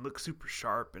didn't look super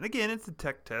sharp, and again, it's a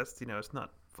tech test. You know, it's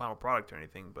not final product or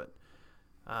anything, but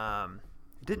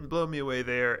it didn't blow me away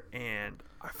there, and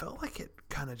I felt like it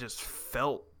kind of just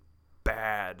felt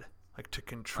bad, like to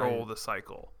control the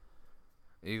cycle.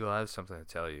 Eagle, I have something to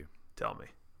tell you. Tell me.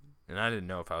 And I didn't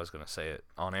know if I was going to say it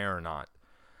on air or not.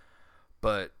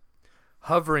 But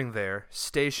hovering there,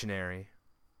 stationary,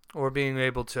 or being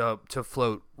able to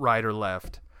float right or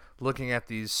left, looking at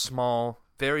these small,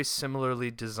 very similarly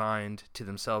designed to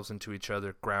themselves and to each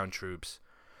other ground troops,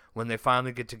 when they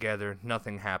finally get together,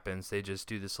 nothing happens. They just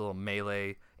do this little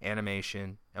melee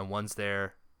animation, and one's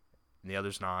there and the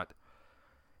other's not.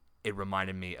 It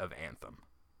reminded me of Anthem.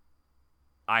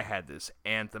 I had this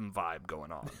Anthem vibe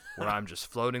going on where I'm just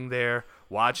floating there,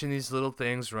 watching these little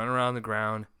things run around the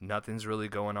ground. Nothing's really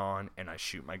going on, and I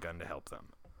shoot my gun to help them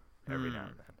every now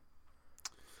and then.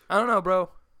 I don't know,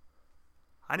 bro.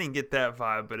 I didn't get that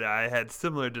vibe, but I had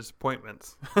similar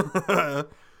disappointments.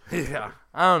 Yeah,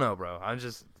 I don't know, bro. I'm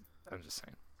just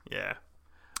saying. Yeah.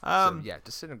 So, yeah,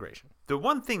 disintegration. The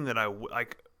one thing that I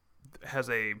has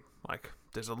a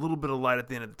there's a little bit of light at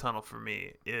the end of the tunnel for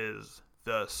me is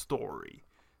the story,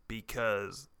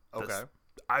 because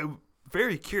I'm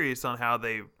very curious on how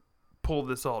they pull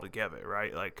this all together,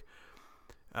 right? Like,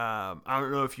 I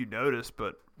don't know if you noticed,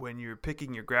 but when you're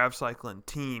picking your grav cycle and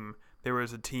team, there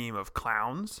was a team of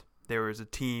clowns, there was a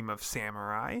team of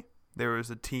samurai, there was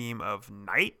a team of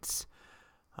knights.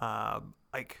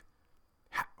 Like,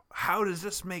 how does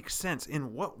this make sense?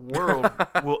 In what world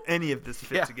will any of this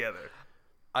fit together?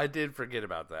 I did forget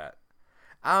about that.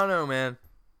 I don't know, man.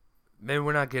 Maybe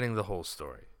we're not getting the whole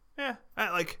story. Yeah,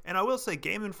 and I will say,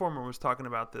 Game Informer was talking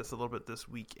about this a little bit this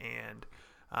week, and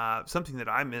something that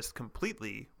I missed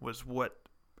completely was what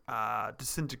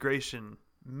disintegration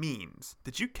means.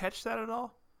 Did you catch that at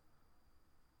all?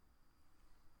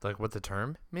 Like what the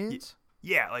term means?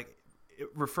 Yeah, like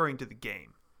referring to the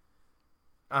game.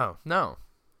 Oh, no.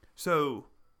 So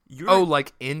you're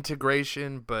like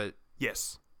integration, but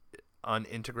yes,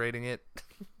 unintegrating it,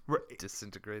 right.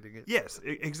 disintegrating it. Yes,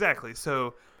 exactly.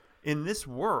 So in this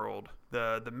world,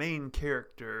 the main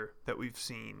character that we've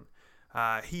seen,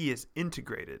 he is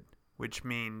integrated, which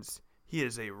means he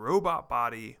is a robot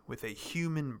body with a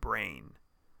human brain.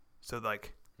 So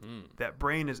like that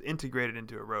brain is integrated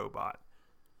into a robot.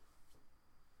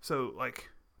 So like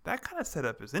that kind of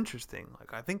setup is interesting.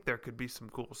 Like I think there could be some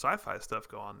cool sci-fi stuff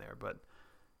go on there, but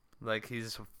like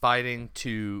he's fighting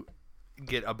to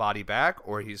get a body back,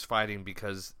 or he's fighting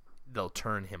because they'll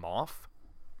turn him off.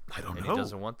 I don't and know. He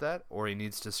doesn't want that, or he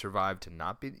needs to survive to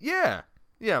not be. Yeah.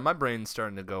 My brain's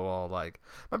starting to go all like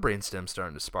my brainstem's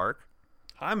starting to spark.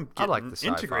 I'm I like getting the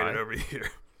sci-fi. integrated over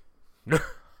here.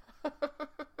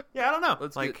 Yeah, I don't know.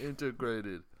 Let's like get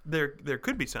integrated. there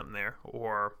could be something there,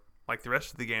 or like the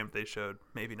rest of the game they showed,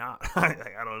 maybe not. I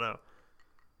don't know.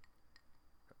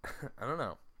 I don't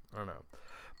know.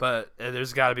 But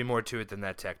there's got to be more to it than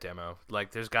that tech demo.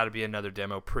 Like, there's got to be another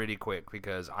demo pretty quick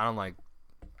because I don't like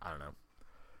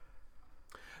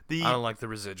the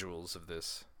residuals of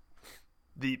this.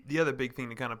 The other big thing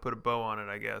to kind of put a bow on it,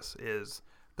 I guess, is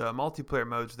the multiplayer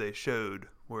modes they showed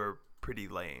were pretty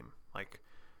lame. Like,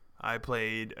 I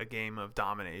played a game of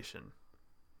domination,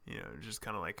 just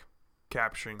kind of like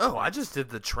capturing. Oh, points. I just did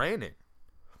the training.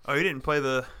 Oh, you didn't play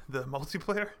the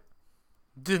multiplayer?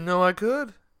 Didn't know I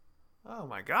could. Oh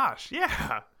my gosh,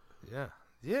 yeah.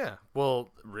 Yeah. Well,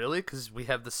 really? Because we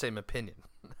have the same opinion.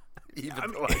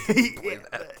 Even though I I didn't play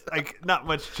that. Like, not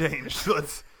much changed.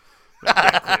 Let's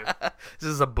This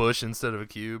is a bush instead of a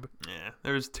cube. Yeah,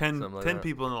 there was 10 that.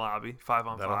 people in the lobby,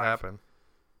 5-on-5. That'll happen.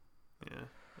 Yeah,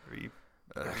 it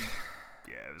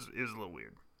was a little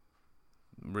weird.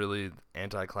 Really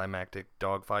anticlimactic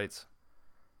dog fights.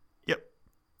 Yep.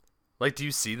 Like, do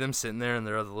you see them sitting there in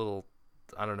their other little,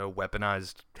 I don't know,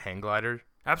 weaponized hang glider?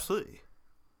 Absolutely.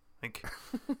 Like,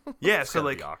 yeah. So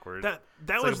like awkward. that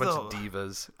it's was like a bunch of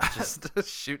divas just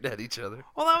shooting at each other.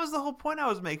 Well, that was the whole point I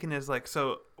was making. Is like,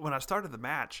 so when I started the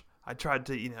match, I tried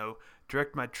to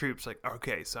direct my troops. Like,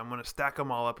 okay, so I'm gonna stack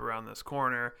them all up around this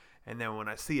corner, and then when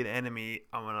I see an enemy,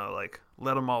 I'm gonna like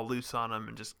let them all loose on them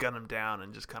and just gun them down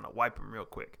and just kind of wipe them real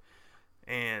quick.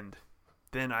 And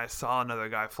then I saw another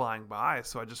guy flying by,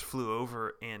 so I just flew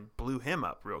over and blew him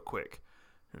up real quick.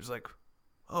 It was like,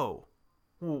 oh,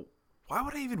 well, why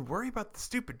would I even worry about the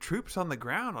stupid troops on the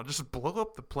ground? I'll just blow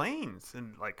up the planes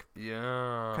and like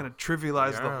kind of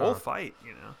trivialize the whole fight,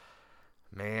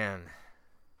 Man.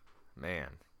 I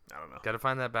don't know. Got to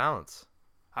find that balance.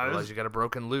 Otherwise, you got a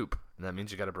broken loop, and that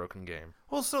means you got a broken game.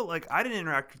 Well, so like I didn't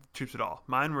interact with the troops at all.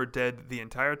 Mine were dead the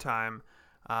entire time,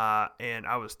 and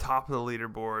I was top of the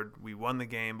leaderboard. We won the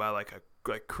game by like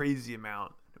a crazy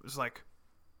amount. It was like,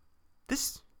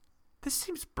 this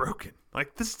seems broken.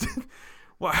 Like this.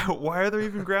 Why are there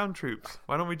even ground troops?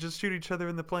 Why don't we just shoot each other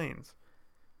in the planes?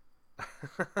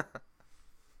 I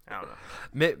don't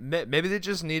know. Maybe they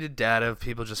just needed data of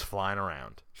people just flying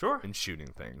around. Sure. And shooting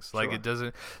things. Like, it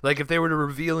doesn't... Like, if they were to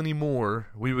reveal any more,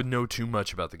 we would know too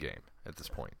much about the game at this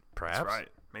point. Perhaps? That's right.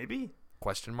 Maybe.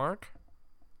 Question mark?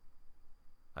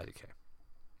 IDK.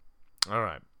 All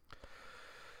right.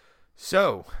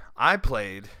 So, I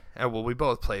played... Well, we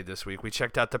both played this week. We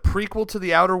checked out the prequel to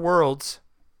The Outer Worlds...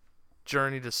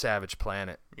 Journey to Savage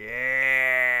Planet.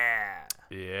 Yeah.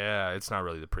 Yeah, it's not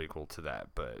really the prequel to that,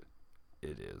 but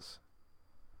it is.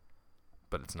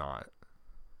 But it's not.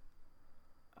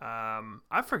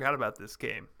 I forgot about this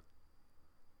game.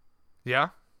 Yeah?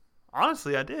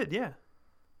 Honestly, I did, yeah.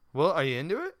 Well, are you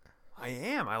into it? I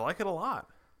am. I like it a lot.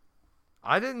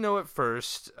 I didn't know at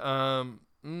first.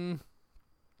 When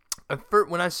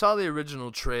I saw the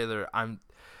original trailer,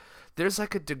 there's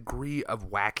like a degree of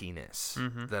wackiness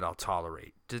that I'll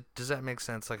tolerate. Does that make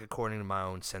sense? Like, according to my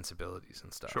own sensibilities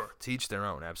and stuff. Sure. To each their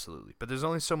own, absolutely. But there's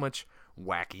only so much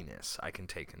wackiness I can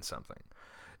take in something.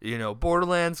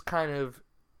 Borderlands kind of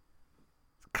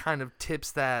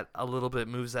tips that a little bit,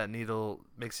 moves that needle,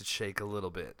 makes it shake a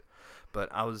little bit. But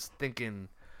I was thinking,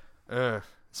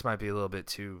 this might be a little bit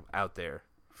too out there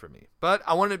for me. But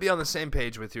I wanted to be on the same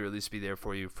page with you, or at least be there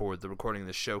for you for the recording of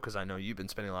the show, because I know you've been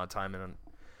spending a lot of time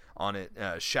on it.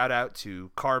 Shout out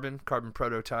to Carbon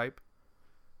Prototype.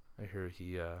 I hear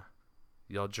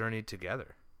y'all journeyed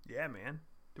together. Yeah, man.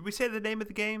 Did we say the name of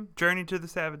the game? Journey to the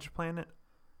Savage Planet?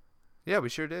 Yeah, we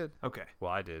sure did. Okay.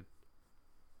 Well, I did.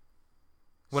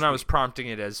 When I was prompting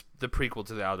it as the prequel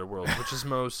to The Outer Worlds, which is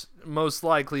most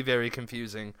likely very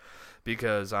confusing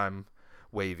because I'm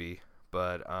wavy.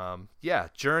 But yeah,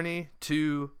 Journey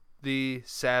to the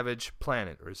Savage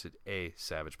Planet, or is it a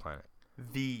Savage Planet?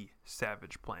 The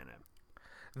Savage Planet.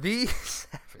 The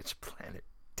Savage Planet.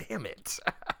 Damn it.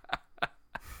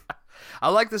 I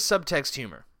like the subtext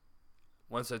humor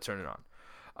once I turn it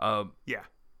on. Yeah.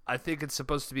 I think it's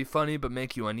supposed to be funny but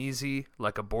make you uneasy,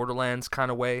 like a Borderlands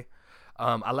kind of way.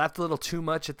 I laughed a little too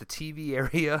much at the TV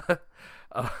area,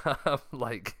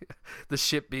 like the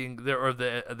ship being there, or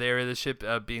the area of the ship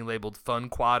being labeled "fun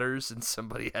quarters," and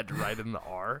somebody had to write in the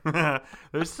R.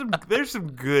 There's some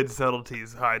good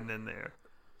subtleties hiding in there.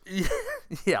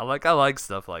 Yeah, like I like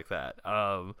stuff like that.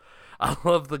 I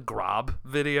love the Grob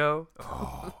video.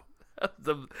 Oh.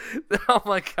 Oh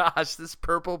my gosh, this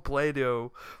purple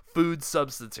Play-Doh food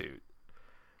substitute.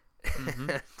 Mm-hmm.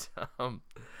 And,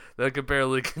 that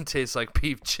apparently can taste like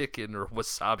beef chicken or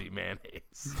wasabi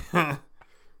mayonnaise.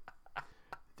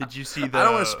 Did you see the? I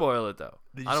don't want to spoil it though.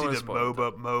 Did I don't you wanna see the spoil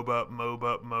it,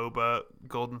 MOBA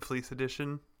Golden Fleece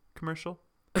Edition commercial?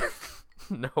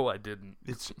 No, I didn't.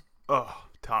 It's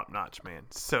top notch, man.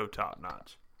 So top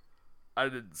notch. I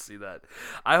didn't see that.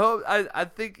 I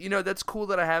think that's cool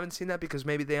that I haven't seen that, because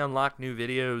maybe they unlock new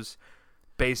videos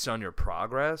based on your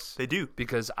progress. They do,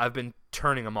 because I've been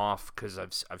turning them off because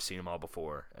I've seen them all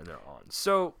before and they're on.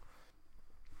 So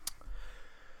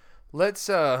let's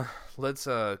give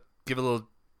a little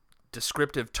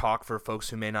descriptive talk for folks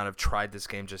who may not have tried this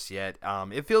game just yet.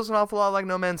 It feels an awful lot like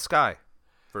No Man's Sky.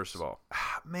 First of all,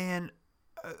 man,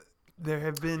 there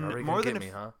have been You're more gonna than get me,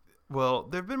 huh? Well,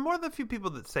 there have been more than a few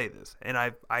people that say this, and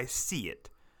I see it,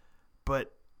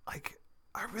 but like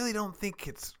I really don't think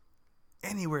it's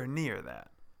anywhere near that.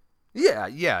 Yeah.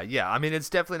 I mean, it's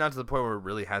definitely not to the point where it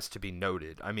really has to be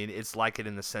noted. I mean, it's like it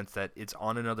in the sense that it's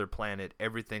on another planet.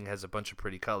 Everything has a bunch of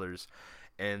pretty colors,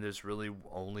 and there's really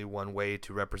only one way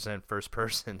to represent first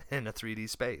person in a 3D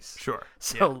space. Sure.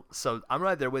 So I'm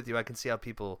right there with you. I can see how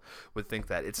people would think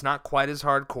that. It's not quite as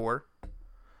hardcore.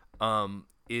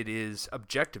 It is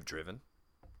objective driven.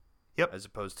 Yep. As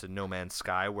opposed to No Man's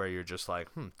Sky, where you're just like,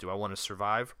 do I want to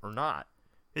survive or not?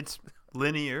 It's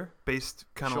linear, based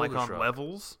kind of like on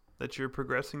levels that you're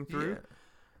progressing through.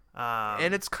 Yeah.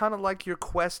 And it's kind of like your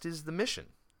quest is the mission.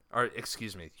 Or,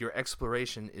 excuse me, your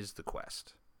exploration is the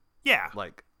quest. Yeah.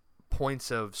 Like,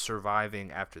 points of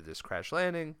surviving after this crash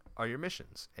landing are your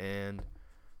missions. And,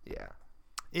 yeah.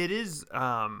 It is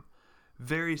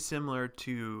very similar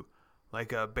to,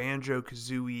 like, a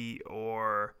Banjo-Kazooie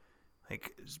or,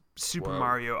 like, Super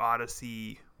Mario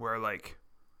Odyssey, where, like...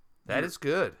 That is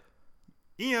good.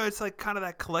 It's like kind of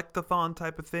that collectathon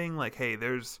type of thing. Like, hey,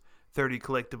 there's 30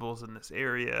 collectibles in this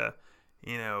area,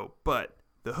 but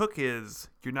the hook is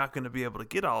you're not going to be able to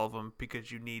get all of them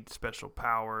because you need special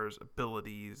powers,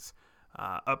 abilities,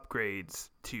 upgrades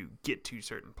to get to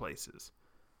certain places.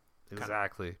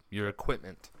 Exactly. Your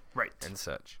equipment. Right. And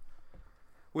such.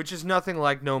 Which is nothing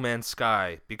like No Man's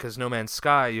Sky, because No Man's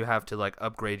Sky, you have to, like,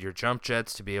 upgrade your jump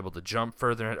jets to be able to jump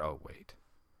further. Oh, wait.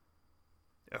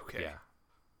 Okay. Yeah.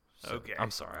 So, okay. I'm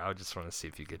sorry. I just want to see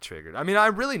if you get triggered. I mean, I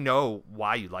really know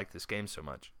why you like this game so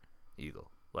much,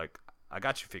 Eagle. Like, I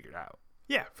got you figured out.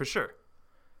 Yeah, for sure.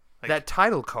 Like, that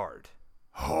title card.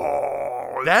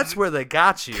 Oh, that's where they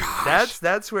got you. Gosh.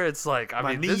 That's where it's like, I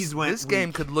My mean, knees went this game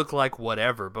weak. could look like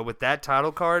whatever, but with that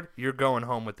title card, you're going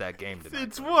home with that game tonight.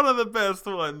 It's one of the best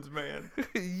ones, man.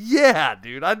 Yeah,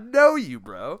 dude, I know you,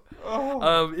 bro.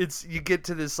 Oh. You get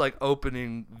to this like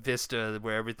opening vista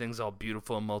where everything's all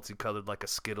beautiful and multicolored like a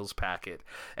Skittles packet,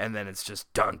 and then it's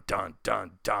just dun dun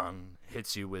dun dun,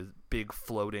 hits you with big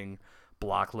floating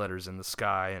block letters in the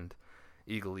sky, and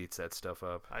Eagle eats that stuff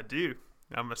up. I do.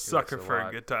 I'm a sucker likes it a for a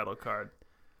lot. good title card.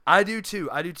 I do too,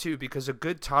 because a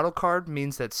good title card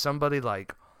means that somebody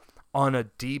like on a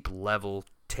deep level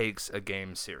takes a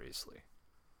game seriously.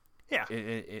 Yeah.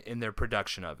 In their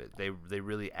production of it, they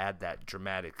really add that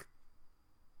dramatic,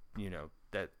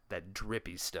 that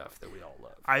drippy stuff that we all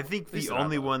love. I think the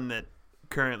only one that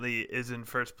currently is in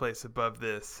first place above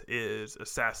this is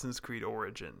Assassin's Creed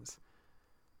Origins.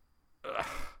 Ugh.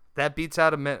 That beats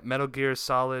out of Metal Gear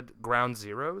Solid Ground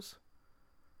Zeroes?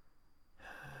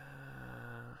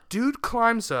 Dude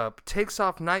climbs up, takes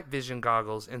off night vision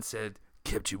goggles, and said,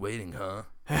 "Kept you waiting, huh?"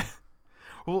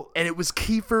 Well, and it was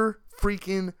Kiefer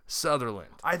freaking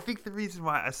Sutherland. I think the reason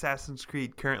why Assassin's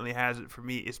Creed currently has it for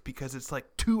me is because it's like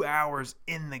 2 hours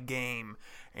in the game,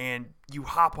 and you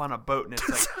hop on a boat, and it's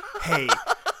like, hey,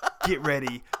 get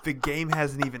ready. The game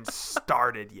hasn't even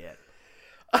started yet.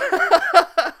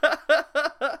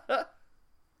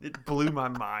 It blew my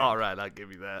mind. All right, I'll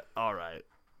give you that. All right.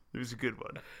 It was a good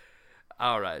one.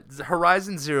 All right.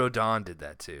 Horizon Zero Dawn did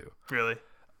that too. Really?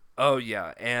 Oh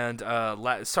yeah, and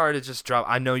sorry to just drop.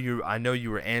 I know you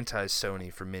were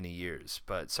anti-Sony for many years,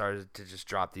 but sorry to just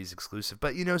drop these exclusive.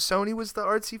 But Sony was the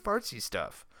artsy fartsy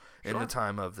stuff in the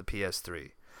time of the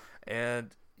PS3.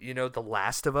 And The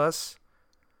Last of Us.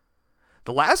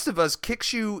 The Last of Us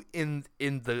kicks you in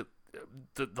the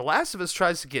Last of Us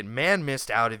tries to get man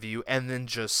mist out of you and then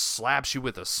just slaps you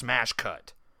with a smash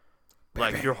cut.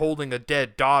 Like you're holding a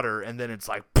dead daughter and then it's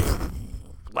like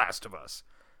Last of Us.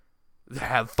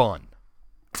 Have fun.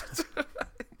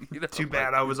 Too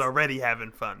bad I was already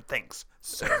having fun. Thanks,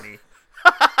 Sony.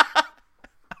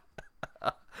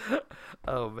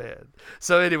 Oh man.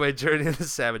 So anyway, Journey to the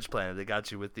Savage Planet. They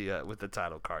got you with the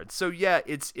title card. So yeah,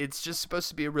 it's just supposed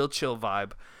to be a real chill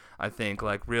vibe. I think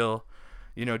like real,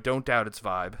 don't doubt its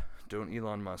vibe. Don't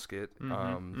Elon Musk it.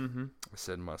 I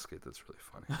said Musk it. That's really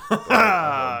funny.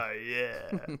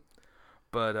 Yeah.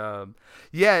 But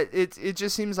yeah, it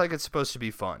just seems like it's supposed to be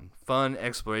fun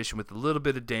exploration with a little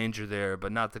bit of danger there,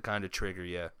 but not the kind of trigger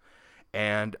you.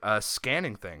 And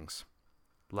scanning things,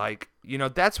 like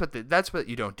that's what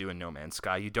you don't do in No Man's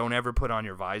Sky. You don't ever put on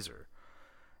your visor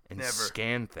and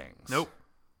scan things. Nope.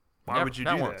 Why would you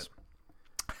do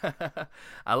that?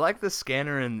 I like the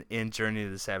scanner in Journey to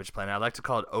the Savage Planet. I like to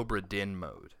call it Obra Dinn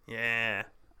mode. Yeah.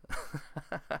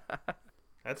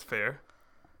 That's fair.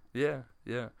 Yeah.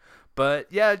 But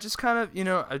yeah, just kind of,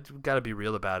 I've got to be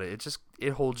real about it.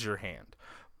 It holds your hand.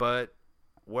 But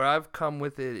where I've come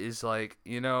with it is like,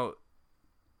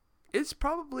 it's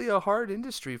probably a hard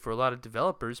industry for a lot of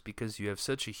developers because you have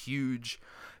such a huge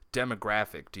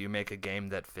demographic. Do you make a game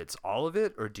that fits all of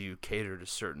it, or do you cater to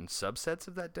certain subsets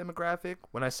of that demographic?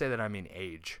 When I say that, I mean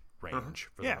age range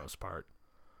for the most part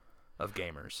of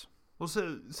gamers. Well,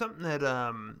 so something that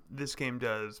this game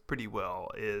does pretty well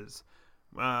is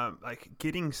like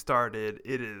getting started.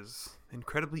 It is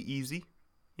incredibly easy.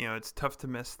 It's tough to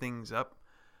mess things up,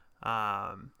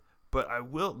 but I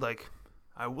will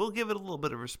give it a little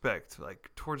bit of respect.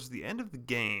 Like towards the end of the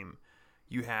game,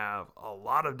 you have a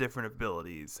lot of different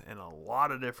abilities and a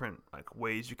lot of different like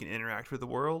ways you can interact with the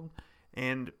world,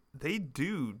 and they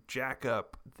do jack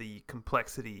up the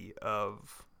complexity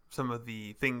of some of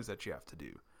the things that you have to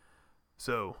do.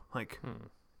 So like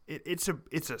it's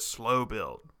a slow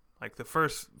build. Like the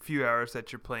first few hours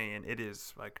that you're playing, it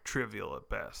is like trivial at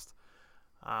best.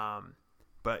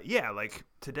 But yeah, like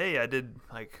today I did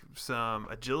like some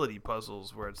agility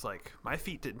puzzles where it's like my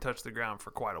feet didn't touch the ground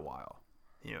for quite a while.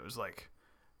 It was like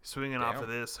swinging off of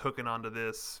this, hooking onto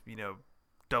this,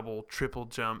 double, triple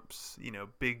jumps,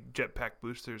 big jetpack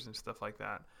boosters and stuff like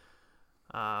that.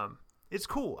 It's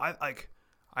cool.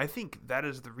 I think that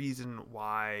is the reason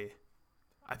why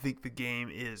I think the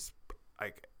game is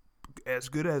like as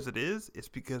good as it is. It's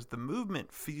because the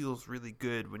movement feels really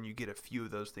good when you get a few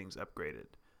of those things upgraded.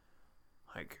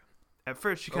 Like at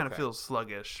first you kind of feel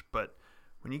sluggish, but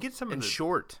when you get some of the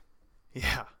short.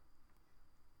 Yeah.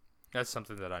 That's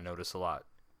something that I notice a lot.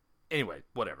 Anyway,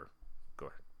 whatever. Go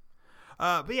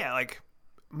ahead. But yeah, like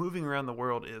moving around the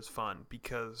world is fun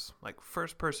because like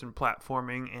first person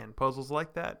platforming and puzzles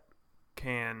like that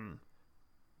can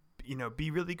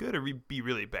be really good or be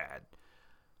really bad.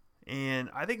 And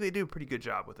I think they do a pretty good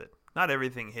job with it. Not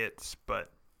everything hits,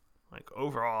 but like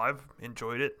overall I've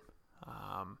enjoyed it.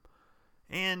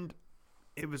 And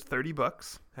it was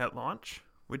 $30 at launch,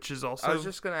 which is also I was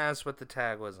just going to ask what the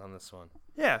tag was on this one.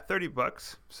 Yeah,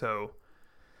 $30. So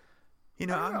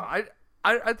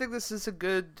I think this is a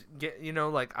good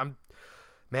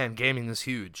gaming is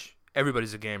huge.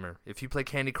 Everybody's a gamer. If you play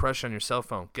Candy Crush on your cell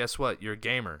phone, guess what? You're a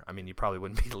gamer. I mean, you probably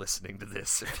wouldn't be listening to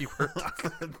this if you were.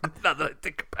 Now that I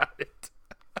think about it.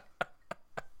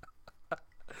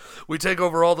 We take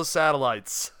over all the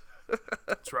satellites.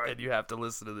 That's right. And you have to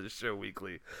listen to this show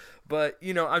weekly. But,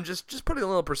 I'm just putting a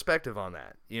little perspective on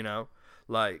that,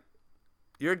 Like,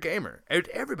 you're a gamer.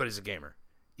 Everybody's a gamer.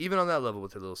 Even on that level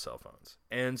with their little cell phones.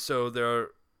 And so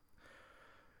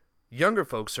younger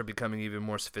folks are becoming even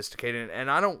more sophisticated,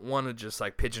 and I don't want to just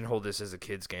like pigeonhole this as a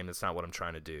kid's game. That's not what I'm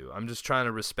trying to do. I'm just trying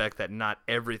to respect that not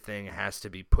everything has to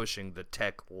be pushing the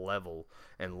tech level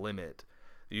and limit,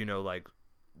 like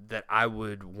that I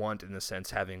would want in the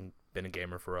sense having been a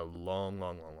gamer for a long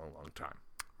time.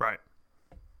 Right.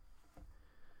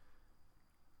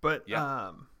 But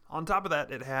on top of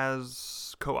that, it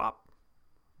has co-op,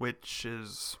 which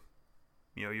is,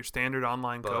 your standard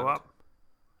online Bugged.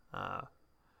 co-op.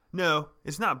 No,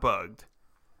 it's not bugged.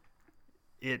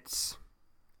 It's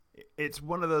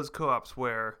one of those co-ops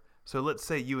where, so let's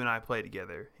say you and I play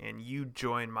together and you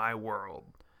join my world.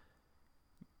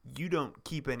 You don't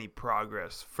keep any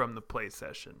progress from the play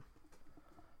session.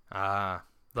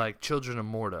 Like Children of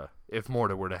Morta, if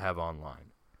Morta were to have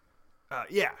online.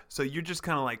 Yeah, so you're just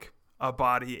kind of like a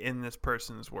body in this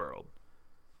person's world.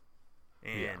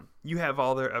 And you have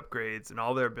all their upgrades and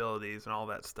all their abilities and all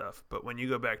that stuff. But when you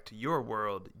go back to your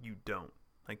world, you don't.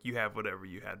 Like, you have whatever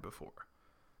you had before.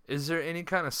 Is there any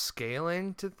kind of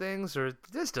scaling to things, or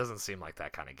this doesn't seem like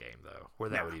that kind of game though, where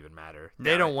that would even matter?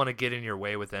 They don't want to get in your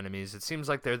way with enemies. It seems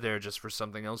like they're there just for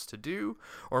something else to do,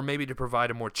 or maybe to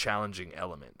provide a more challenging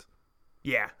element.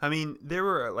 Yeah, I mean, there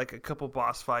were like a couple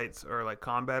boss fights or like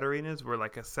combat arenas where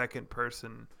like a second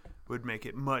person would make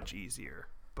it much easier,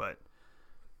 but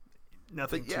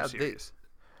nothing too serious.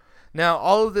 Now,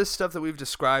 all of this stuff that we've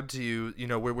described to you,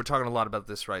 we're talking a lot about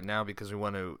this right now because we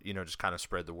want to, just kind of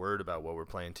spread the word about what we're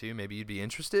playing too. Maybe you'd be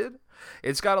interested.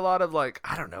 It's got a lot of like,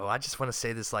 I don't know, I just want to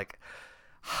say this like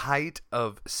height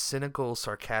of cynical,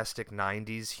 sarcastic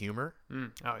 90s humor.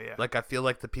 Oh, yeah. Like, I feel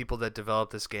like the people that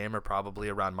developed this game are probably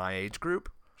around my age group.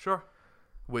 Sure.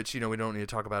 Which, we don't need to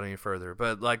talk about any further.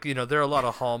 But, like, there are a lot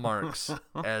of hallmarks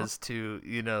as to,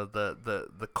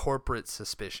 the corporate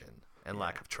suspicion and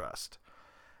lack of trust.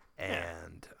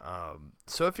 And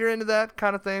so if you're into that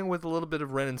kind of thing with a little bit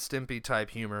of Ren and Stimpy type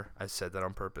humor, I said that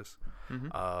on purpose.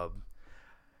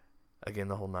 Again,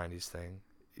 the whole 90s thing.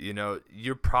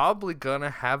 You're probably going to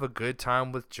have a good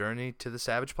time with Journey to the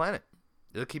Savage Planet.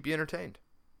 It'll keep you entertained.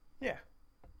 Yeah.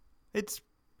 It's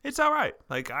all right.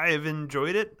 Like, I have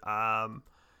enjoyed it.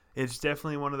 It's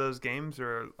definitely one of those games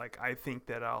where, like, I think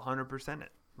that I'll 100%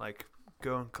 it. Like,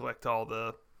 go and collect all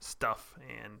the stuff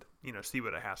and, see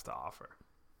what it has to offer.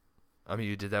 I mean,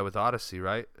 you did that with Odyssey,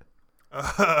 right?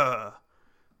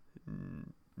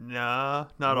 Nah,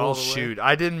 not all the way. Shoot,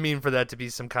 I didn't mean for that to be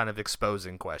some kind of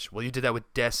exposing question. Well, you did that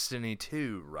with Destiny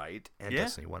 2, right? And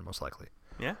Destiny 1, most likely.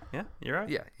 Yeah, you're right.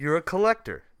 Yeah, you're a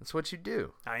collector. That's what you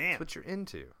do. I am. That's what you're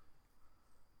into.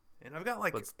 And I've got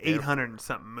like 800 and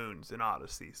something moons in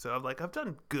Odyssey, so I've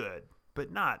done good,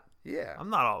 but not. Yeah, I'm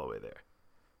not all the way there.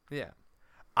 Yeah,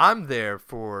 I'm there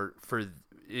for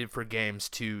games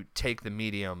to take the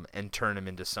medium and turn them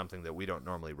into something that we don't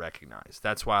normally recognize.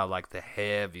 That's why I like the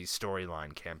heavy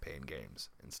storyline campaign games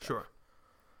and stuff. Sure.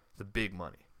 The big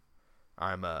money.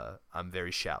 I'm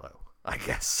very shallow, I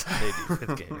guess, maybe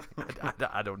with gaming.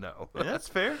 I don't know. Yeah, that's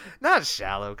fair. Not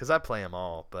shallow, because I play them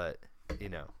all, but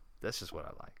that's just what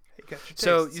I like. You got your tastes.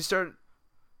 So you start.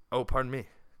 Oh, pardon me.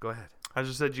 Go ahead. I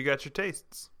just said you got your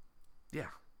tastes. Yeah.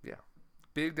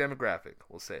 Big demographic.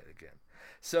 We'll say it again.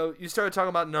 So you started talking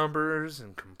about numbers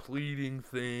and completing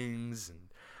things and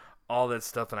all that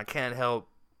stuff, and I can't help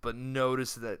but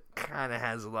notice that kind of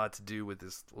has a lot to do with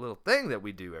this little thing that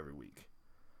we do every week.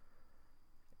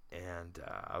 And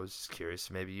I was just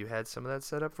curious, maybe you had some of that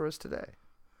set up for us today.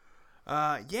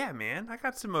 Yeah, man. I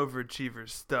got some overachiever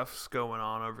stuffs going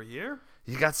on over here.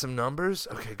 You got some numbers?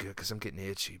 Okay, good, because I'm getting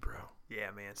itchy, bro.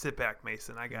 Yeah, man. Sit back,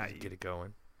 Mason. I got you. Get it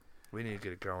going. We need to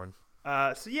get it going.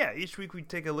 So yeah, each week we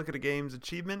take a look at a game's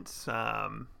achievements,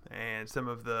 and some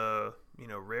of the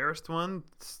rarest ones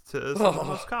to some of the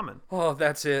most common. Oh,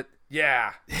 that's it.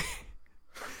 Yeah.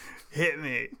 Hit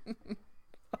me.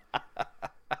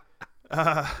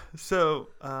 So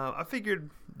I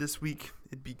figured this week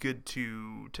it'd be good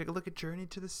to take a look at Journey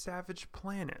to the Savage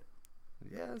Planet.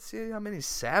 Yeah, let's see how many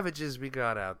savages we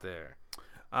got out there.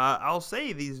 I'll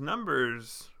say these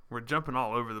numbers were jumping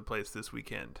all over the place this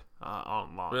weekend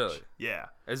on launch. Really? Yeah.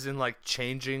 As in, like,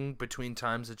 changing between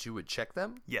times that you would check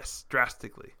them? Yes,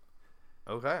 drastically.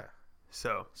 Okay.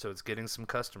 So it's getting some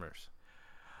customers.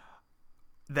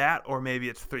 That, or maybe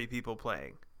it's 3 people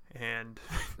playing. And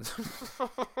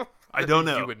I don't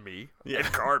know. You and me. Yeah. And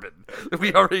Carbon.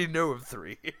 We already know of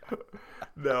 3.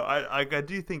 No, I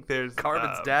do think there's...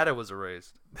 Carbon's data was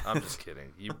erased. I'm just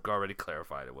kidding. You already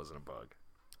clarified it wasn't a bug.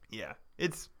 Yeah.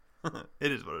 It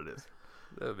is what it is.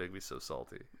 That would make me so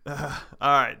salty. All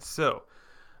right, so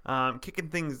kicking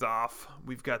things off,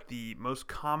 we've got the most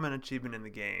common achievement in the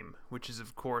game, which is,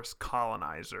 of course,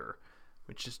 Colonizer,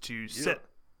 which is to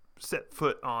set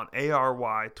foot on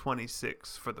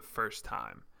ARY-26 for the first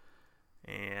time.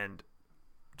 And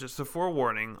just a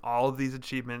forewarning, all of these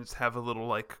achievements have a little,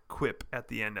 like, quip at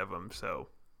the end of them, so...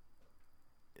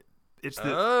 It's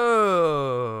the...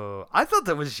 Oh, I thought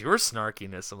that was your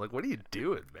snarkiness. I'm like, what are you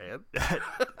doing, man?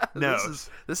 No.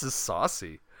 This is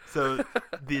saucy. So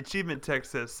the achievement text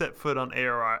says, set foot on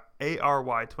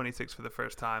ARY-26 for the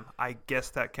first time. I guess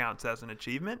that counts as an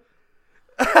achievement.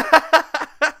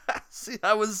 See,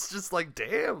 I was just like,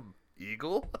 damn,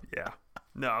 Eagle. Yeah.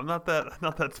 No, I'm not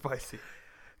that spicy.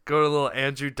 Go to little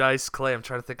Andrew Dice Clay. I'm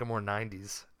trying to think of more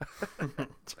 90s.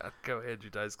 Go Andrew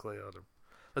Dice Clay on him.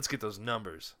 Let's get those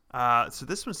numbers. So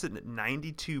this one's sitting at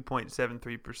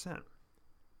 92.73%.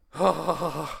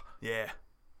 Oh, Yeah.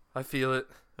 I feel it.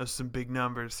 Those are some big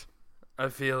numbers. I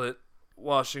feel it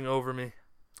washing over me.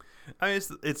 I mean,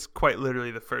 it's quite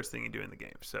literally the first thing you do in the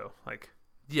game. So, like...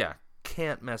 Yeah,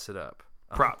 can't mess it up.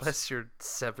 Props. Unless you're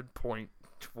 7.3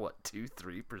 what,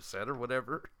 2-3% or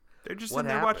whatever? They're just What in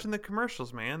there happened? watching the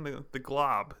commercials, man. The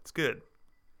glob. It's good.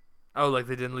 Oh, like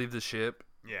they didn't leave the ship?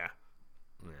 Yeah.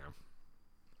 Yeah.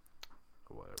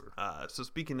 Whatever. So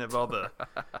speaking of all the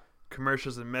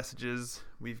commercials and messages,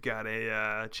 we've got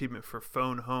a achievement for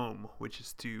Phone Home, which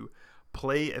is to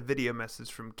play a video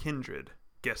message from Kindred.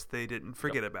 Guess they didn't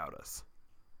forget about us.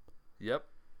 Yep.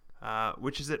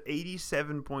 Which is at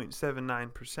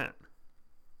 87.79%.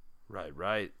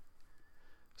 Right.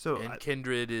 So And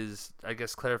Kindred is, I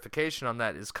guess, clarification on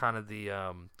that is kind of the,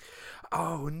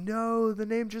 oh no, the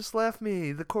name just left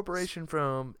me. The corporation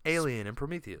from Alien and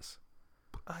Prometheus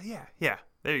yeah,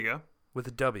 there you go. with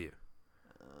a W.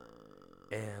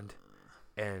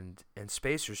 And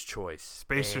Spacer's Choice.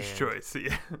 Spacer's And- Choice.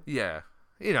 Yeah. Yeah.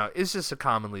 You know, it's just a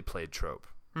commonly played trope.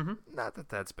 Mm-hmm. Not that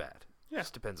that's bad. Yeah.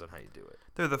 Just depends on how you do it.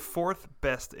 They're the 4th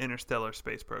best interstellar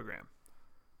space program.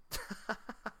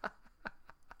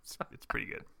 It's pretty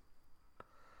good.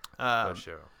 For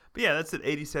sure. But yeah, that's at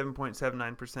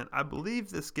 87.79%. I believe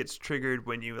this gets triggered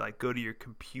when you like go to your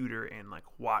computer and like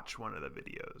watch one of the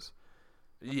videos,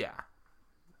 Yeah.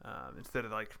 instead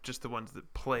of like just the ones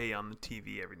that play on the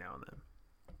TV every now and then.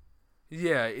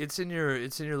 Yeah, it's in your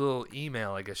little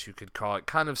email, I guess you could call it.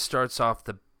 Kind of starts off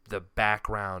the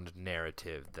background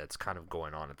narrative that's kind of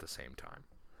going on at the same time.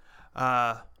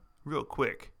 Real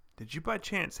quick, did you by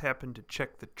chance happen to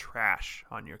check the trash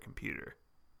on your computer?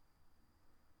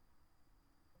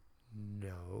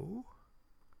 No.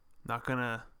 Not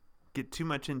gonna get too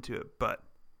much into it, but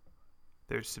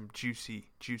there's some juicy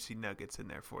nuggets in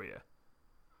there for you.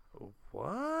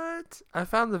 What? I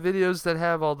found the videos that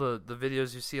have all the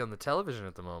videos you see on the television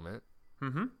at the moment.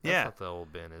 Mm-hmm. That's Yeah. not the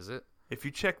old bin, is it? If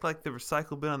you check like the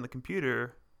recycle bin on the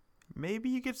computer, maybe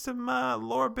you get some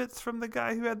lore bits from the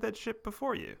guy who had that ship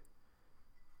before you.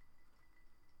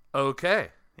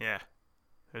 Okay. Yeah.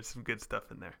 There's some good stuff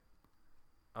in there.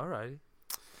 Alrighty.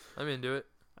 I'm into it.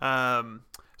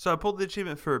 So I pulled the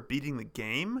achievement for beating the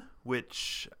game,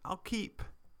 which I'll keep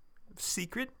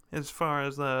secret as far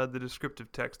as the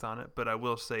descriptive text on it, but I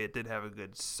will say it did have a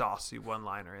good saucy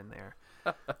one-liner in there.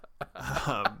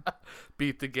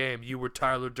 Beat the game. You were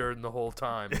Tyler Durden the whole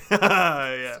time.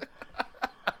 Yeah.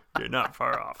 You're not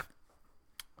far off.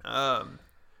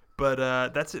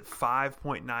 But that's at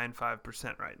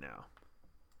 5.95% right now.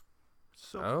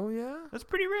 So Oh, yeah? that's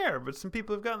pretty rare, but some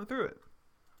people have gotten through it.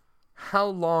 How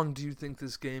long do you think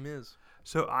this game is?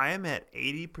 So I am at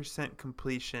 80%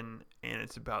 completion, and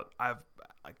it's about I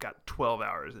got 12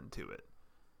 hours into it.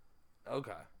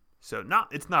 Okay. So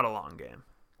it's not a long game.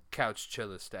 Couch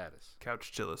chiller status.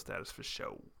 Couch chiller status for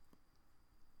show.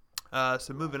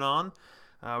 So moving on,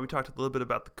 we talked a little bit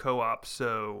about the co-op.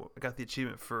 So I got the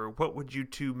achievement for what would you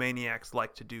two maniacs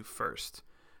like to do first,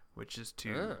 which is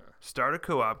to start a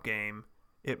co-op game.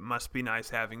 It must be nice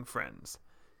having friends.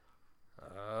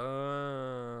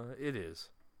 It is.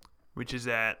 Which is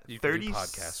at You can do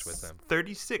podcasts with them.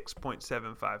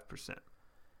 36.75%.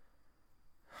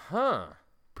 Huh.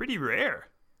 Pretty rare.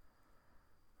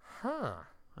 Huh.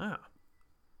 Yeah.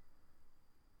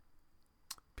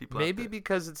 People Maybe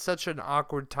because it's such an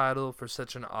awkward title for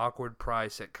such an awkward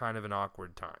price at kind of an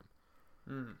awkward time.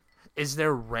 Mm. Is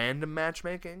there random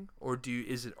matchmaking, or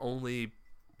is it only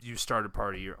you start a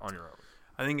party on your own?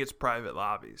 I think it's private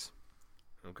lobbies.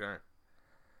 Okay.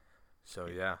 So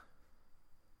yeah.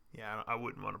 Yeah, I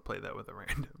wouldn't want to play that with a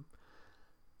random.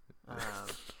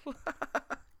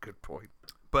 Good point.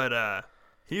 But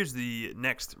here's the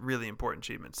next really important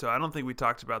achievement. So I don't think we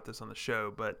talked about this on the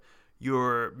show, but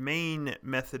your main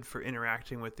method for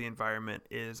interacting with the environment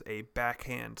is a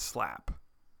backhand slap.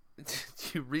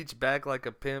 You reach back like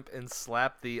a pimp and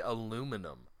slap the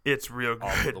aluminum It's real good.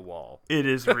 off of the wall. It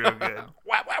is real good.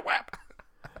 Whap, whap, whap.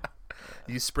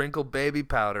 You sprinkle baby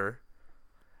powder,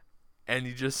 and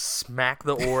you just smack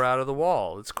the ore out of the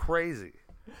wall. It's crazy.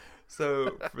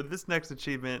 So for this next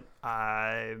achievement,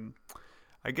 I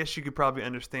guess you could probably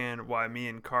understand why me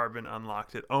and Carbon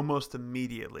unlocked it almost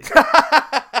immediately.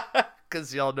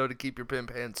 Because y'all know to keep your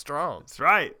pimp hand strong. That's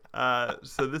right.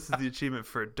 So this is the achievement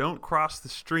for Don't Cross the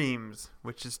Streams,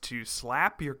 which is to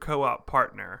slap your co-op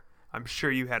partner. I'm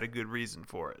sure you had a good reason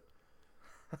for it.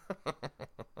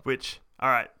 Which, all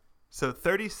right. So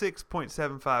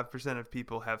 36.75% of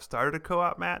people have started a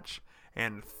co-op match,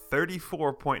 and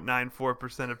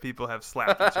 34.94% of people have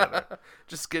slapped each other.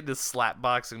 Just get into slap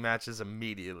boxing matches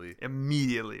immediately.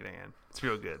 Immediately, man. It's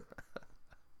real good.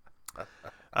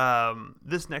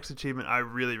 This next achievement I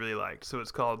really, really liked. So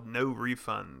it's called No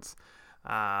Refunds.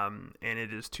 And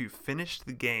it is to finish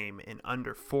the game in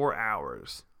under 4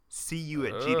 hours. See you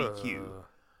at GDQ.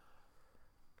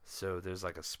 So there's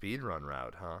like a speed run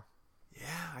route, huh?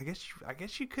 Yeah, I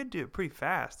guess you could do it pretty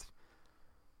fast.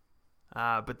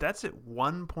 But that's at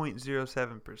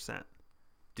 1.07%.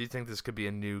 Do you think this could be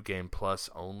a new Game Plus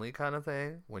only kind of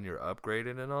thing when you're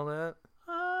upgraded and all that?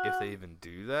 If they even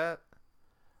do that?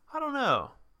 I don't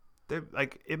know.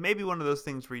 It may be one of those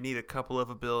things where you need a couple of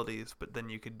abilities, but then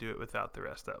you could do it without the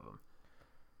rest of them.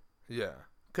 Yeah.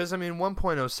 Because, I mean,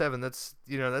 1.07,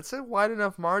 that's a wide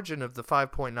enough margin of the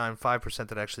 5.95%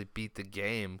 that actually beat the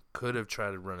game could have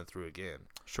tried to run it through again.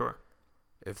 Sure.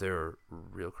 If they're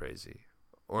real crazy.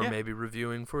 Or maybe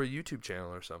reviewing for a YouTube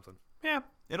channel or something. Yeah.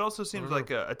 It also seems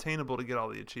like attainable to get all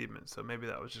the achievements, so maybe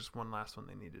that was just one last one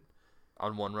they needed.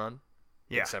 On one run?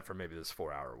 Yeah. Except for maybe this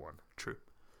 4-hour one. True.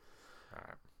 All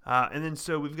right. And then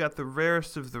so we've got the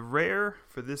rarest of the rare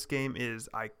for this game is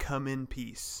I Come in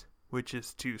Peace, which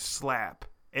is to slap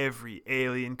every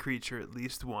alien creature at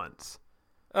least once.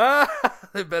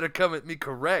 They better come at me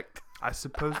correct. I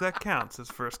suppose that counts as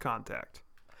first contact.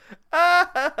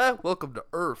 Welcome to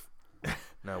Earth.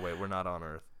 No, wait, we're not on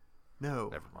Earth. No.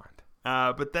 Never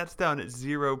mind. But that's down at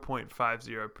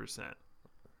 0.50%.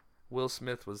 Will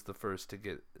Smith was the first to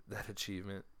get that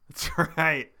achievement. That's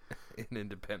right. In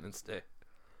Independence Day.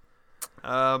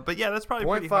 But yeah, that's probably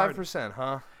pretty hard. 0.5%,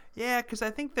 huh? Yeah, because I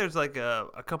think there's like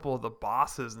a couple of the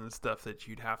bosses and stuff that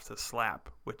you'd have to slap,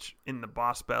 which in the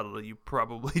boss battle you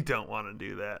probably don't want to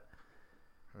do that.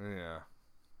 Yeah.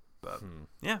 But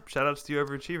yeah, shout outs to you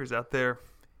overachievers out there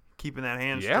keeping that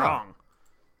hand strong.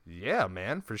 Yeah,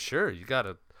 man, for sure. You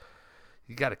gotta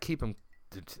keep them.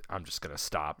 I'm just gonna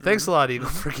stop. Thanks a lot, Eagle,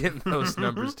 for getting those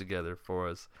numbers together for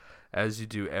us, as you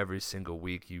do every single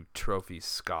week. You trophy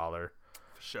scholar,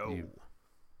 you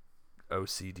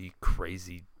OCD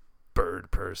crazy bird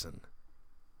person.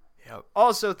 Yep.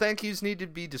 Also, thank yous need to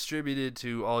be distributed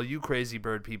to all you crazy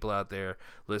bird people out there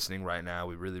listening right now.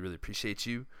 We really, really appreciate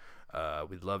you.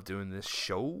 We love doing this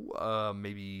show.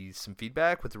 Maybe some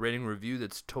feedback with the rating review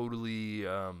that's totally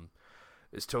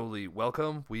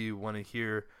welcome. We want to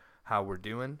hear how we're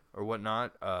doing or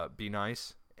whatnot. Be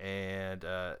nice and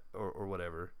or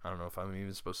whatever. I don't know if I'm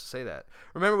even supposed to say that.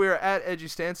 Remember, we are at Edgy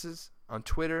Stances on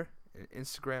Twitter and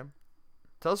Instagram.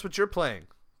 Tell us what you're playing.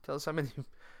 Tell us how many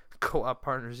co-op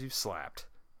partners you've slapped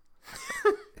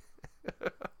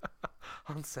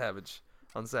on Savage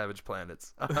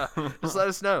Planets. Just let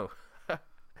us know.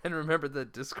 And remember the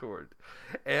Discord.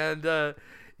 And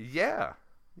yeah,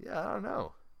 I don't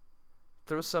know.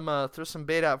 Throw some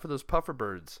bait out for those puffer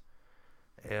birds.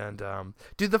 And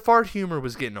dude, the fart humor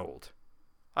was getting old.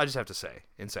 I just have to say,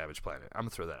 in Savage Planet, I'm gonna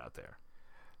throw that out there.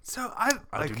 So I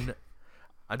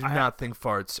do not think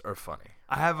farts are funny.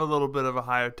 I have a little bit of a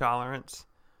higher tolerance,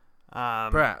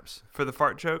 perhaps, for the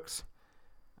fart jokes.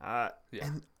 Yeah.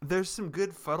 And there's some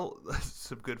good subtle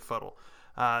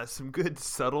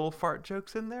fart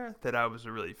jokes in there that I was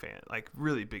a really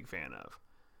big fan of.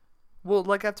 Well,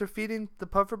 like after feeding the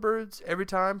puffer birds every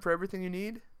time for everything you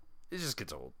need, it just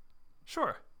gets old.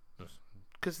 Sure.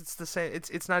 Because it's the same.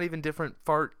 It's not even different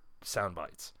fart sound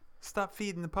bites. Stop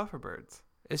feeding the puffer birds.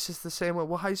 It's just the same way.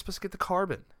 Well, how are you supposed to get the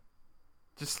carbon?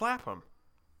 Just slap them.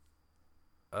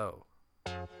 Oh.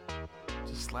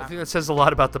 Just slap. I think that says a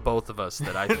lot about the both of us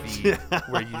that I feed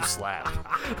where you slap.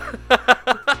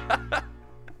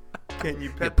 Can you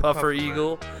pet you the puffer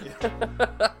eagle?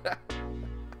 Yeah.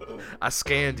 I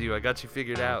scanned you. I got you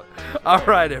figured out. All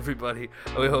right, everybody.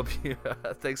 We hope you.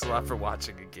 Thanks a lot for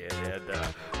watching again. And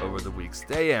over the week,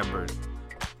 stay ambered.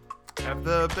 Have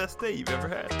the best day you've ever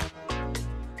had.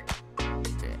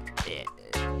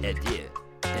 Adieu.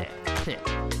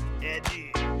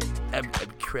 Adieu. I'm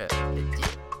crap. Adieu.